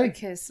 Okay.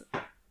 Because,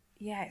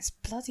 yeah, it's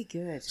bloody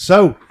good.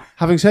 So,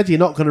 having said you're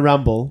not going to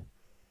ramble,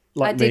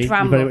 like I did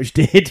ramble. You very much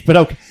did, but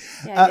okay.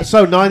 Yeah,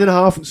 so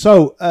 9.5.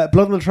 So,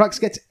 Blood on the Tracks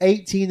gets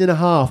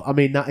 18.5. I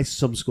mean, that is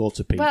some score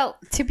to beat. Well,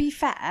 to be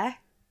fair,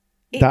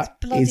 it's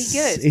bloody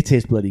good. It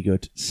is bloody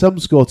good. Some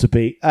score to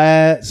beat.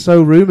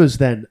 So Rumours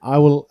then. I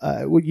will.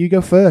 You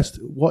go first.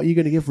 What are you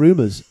going to give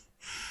Rumours?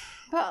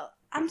 Well,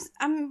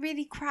 I'm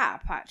really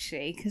crap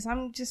actually because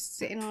I'm just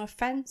sitting on a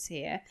fence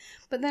here.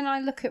 But then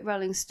I look at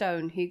Rolling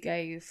Stone, who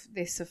gave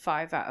this a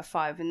 5 out of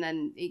 5, and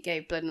then he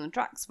gave Blood on the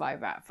Tracks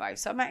 5 out of 5.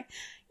 So I'm like,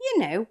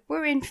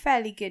 we're in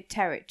fairly good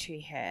territory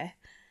here.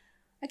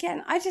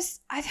 Again, I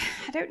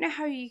don't know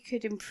how you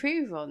could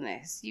improve on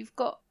this. You've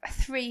got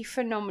 3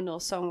 phenomenal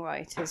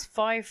songwriters,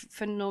 5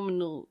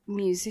 phenomenal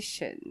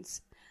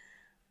musicians.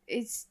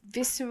 It's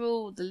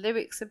visceral, the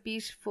lyrics are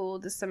beautiful,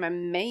 there's some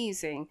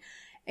amazing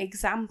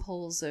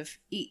examples of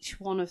each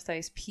one of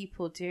those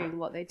people doing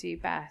what they do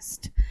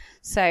best.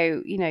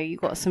 So, you've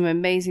got some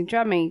amazing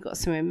drumming, you've got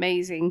some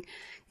amazing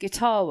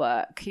guitar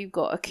work, you've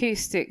got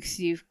acoustics,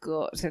 you've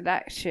got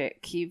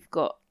electric, you've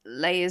got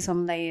layers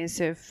on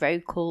layers of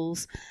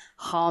vocals,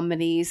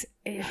 harmonies.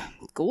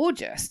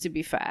 Gorgeous, to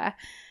be fair.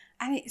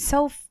 And it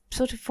sold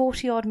sort of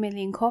 40 odd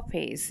million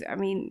copies. I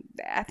mean,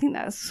 I think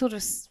that sort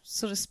of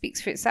speaks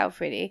for itself,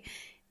 really.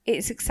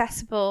 It's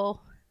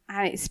accessible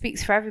and it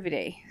speaks for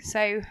everybody.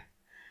 So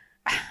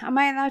am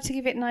I allowed to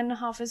give it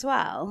 9.5 as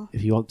well?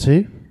 If you want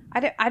to.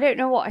 I don't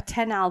know what a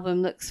 10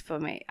 album looks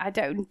for me. I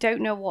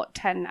don't know what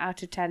 10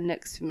 out of 10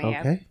 looks for me.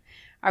 Okay.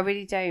 I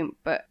really don't,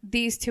 but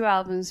these 2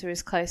 albums are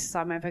as close as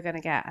I'm ever going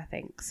to get, I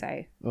think.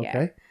 So, yeah.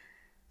 Okay.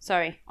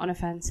 Sorry, on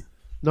offence.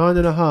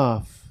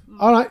 9.5.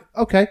 All right,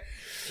 okay.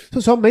 So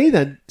it's on me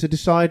then to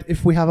decide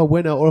if we have a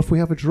winner or if we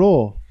have a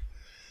draw.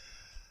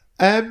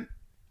 Well,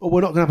 we're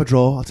not going to have a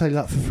draw, I'll tell you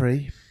that for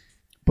free.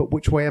 But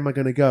which way am I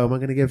going to go? Am I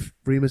going to give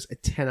Rumours a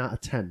 10 out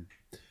of 10?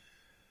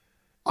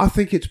 I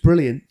think it's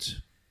brilliant,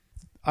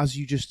 as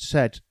you just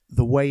said,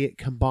 the way it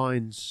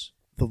combines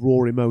the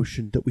raw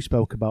emotion that we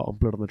spoke about on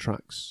Blood on the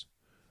Tracks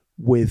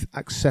with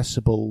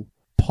accessible,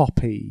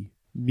 poppy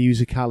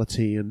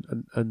musicality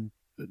and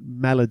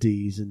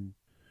melodies and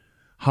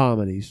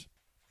harmonies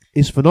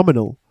is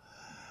phenomenal.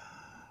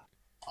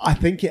 I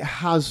think it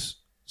has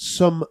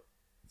some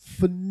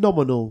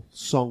phenomenal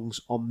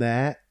songs on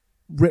there,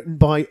 written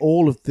by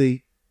all of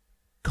the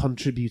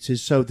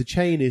contributors. So the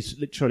chain is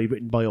literally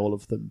written by all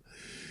of them.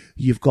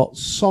 You've got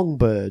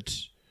Songbird,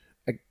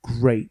 a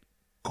great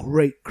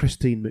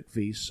Christine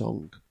McVie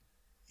song.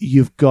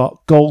 You've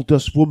got Gold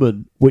Dust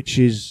Woman, which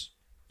is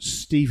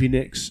Stevie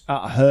Nicks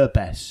at her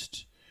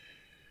best.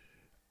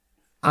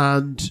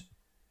 And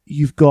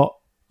you've got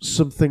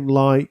something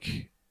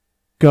like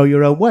Go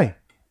Your Own Way,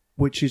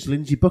 which is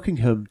Lindsey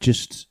Buckingham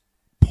just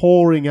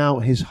pouring out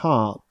his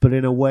heart, but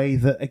in a way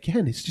that,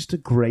 again, it's just a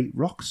great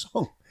rock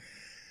song.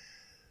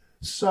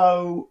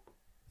 So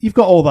you've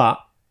got all that.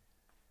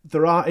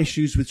 There are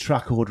issues with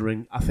track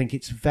ordering. I think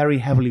it's very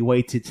heavily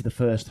weighted to the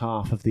first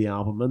half of the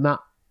album, and that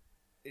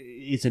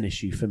is an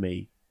issue for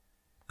me.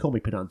 Call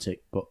me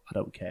pedantic, but I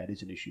don't care. It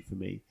is an issue for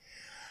me.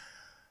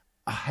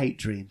 I hate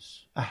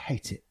Dreams. I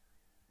hate it.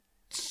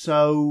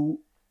 So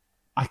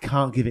I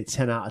can't give it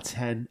 10 out of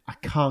 10. I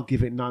can't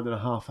give it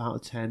 9.5 out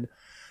of 10.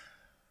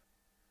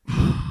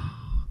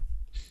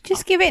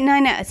 Just give it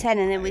 9 out of 10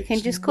 and then we can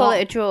just call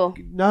it a draw.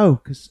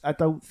 No, because I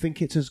don't think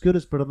it's as good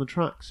as Blood on the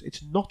Tracks.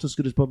 It's not as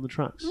good as Blood on the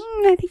Tracks.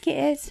 I think it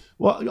is.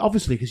 Well,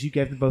 obviously, because you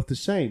gave them both the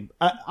same.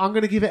 I'm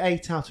going to give it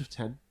 8 out of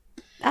 10.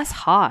 That's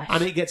harsh.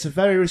 And it gets a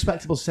very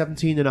respectable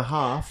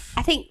 17.5.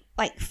 I think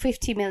like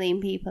 50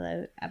 million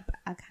people are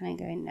kind of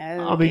going,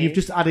 no. I mean, you've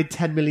just added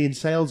 10 million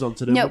sales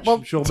onto them, which well,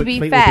 I'm sure to be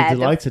McFleet fair, will be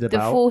delighted the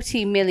about.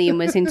 40 million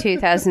was in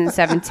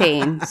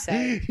 2017. So.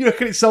 You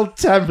reckon it sold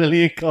 10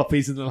 million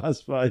copies in the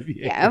last 5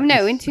 years? Yeah,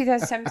 no, in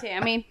 2017.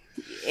 I mean,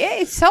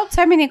 it sold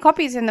 10 million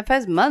copies in the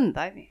first month.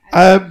 I think,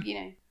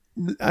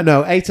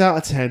 No, 8 out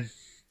of 10.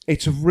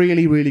 It's a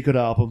really, really good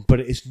album,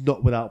 but it is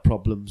not without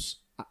problems.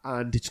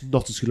 And it's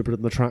not as good as Blood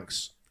on the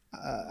Tracks.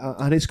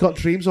 And it's got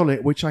Dreams on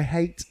it, which I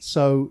hate.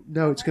 So,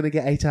 no, it's going to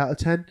get 8 out of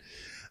 10.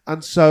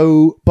 And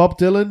so, Bob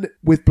Dylan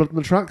with Blood on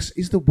the Tracks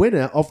is the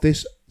winner of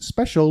this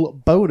special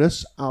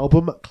bonus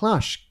album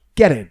clash.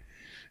 Get in.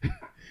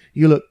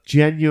 You look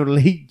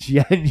genuinely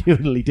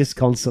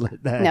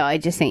disconsolate there. No, I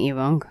just think you're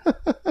wrong.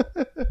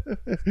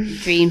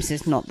 Dreams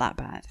is not that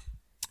bad.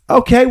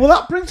 Okay, well,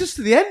 that brings us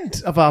to the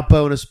end of our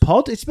bonus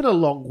pod. It's been a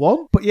long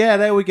one. But yeah,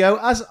 there we go.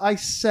 As I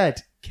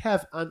said,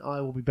 Kev and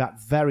I will be back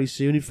very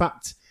soon. In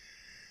fact,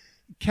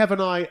 Kev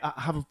and I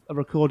have a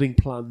recording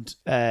planned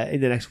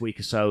in the next week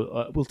or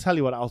so. We'll tell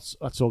you what else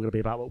that's all going to be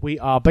about. But we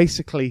are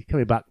basically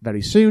coming back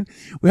very soon.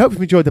 We hope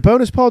you've enjoyed the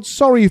bonus pod.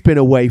 Sorry you've been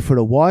away for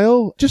a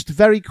while. Just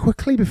very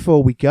quickly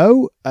before we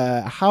go,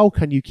 how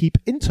can you keep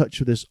in touch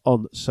with us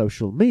on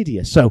social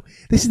media? So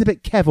this is the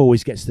bit Kev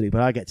always gets to do,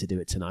 but I get to do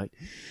it tonight.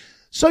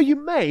 So you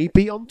may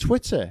be on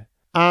Twitter.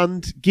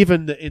 And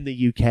given that in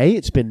the UK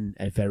it's been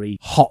a very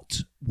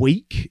hot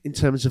week in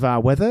terms of our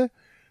weather,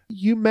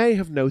 you may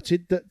have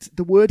noted that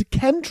the word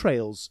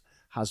chemtrails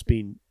has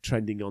been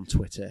trending on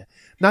Twitter.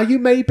 Now, you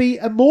may be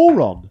a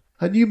moron,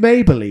 and you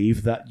may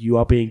believe that you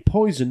are being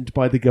poisoned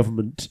by the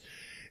government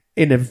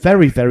in a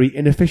very, very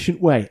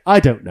inefficient way. I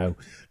don't know.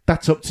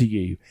 That's up to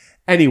you.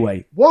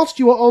 Anyway, whilst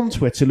you are on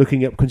Twitter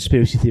looking up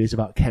conspiracy theories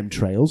about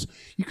chemtrails,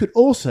 you could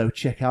also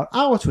check out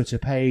our Twitter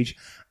page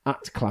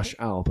at Clash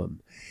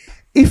Album.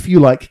 If you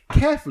like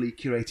carefully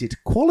curated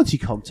quality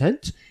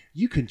content,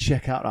 you can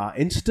check out our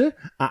Insta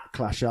at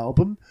Clash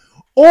Album.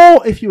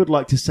 Or if you would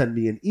like to send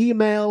me an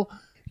email,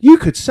 you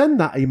could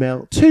send that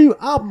email to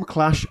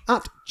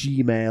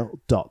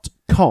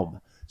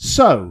albumclash@gmail.com.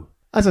 So,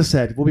 as I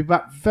said, we'll be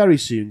back very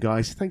soon,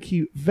 guys. Thank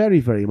you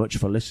very, very much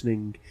for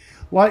listening.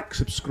 Like,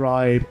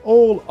 subscribe,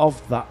 all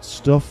of that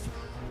stuff.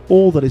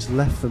 All that is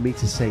left for me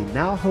to say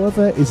now,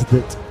 however, is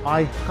that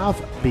I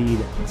have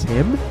been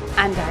Tim.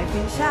 And I've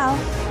been Shell.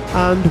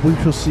 And we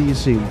shall see you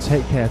soon.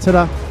 Take care.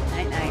 Ta-da.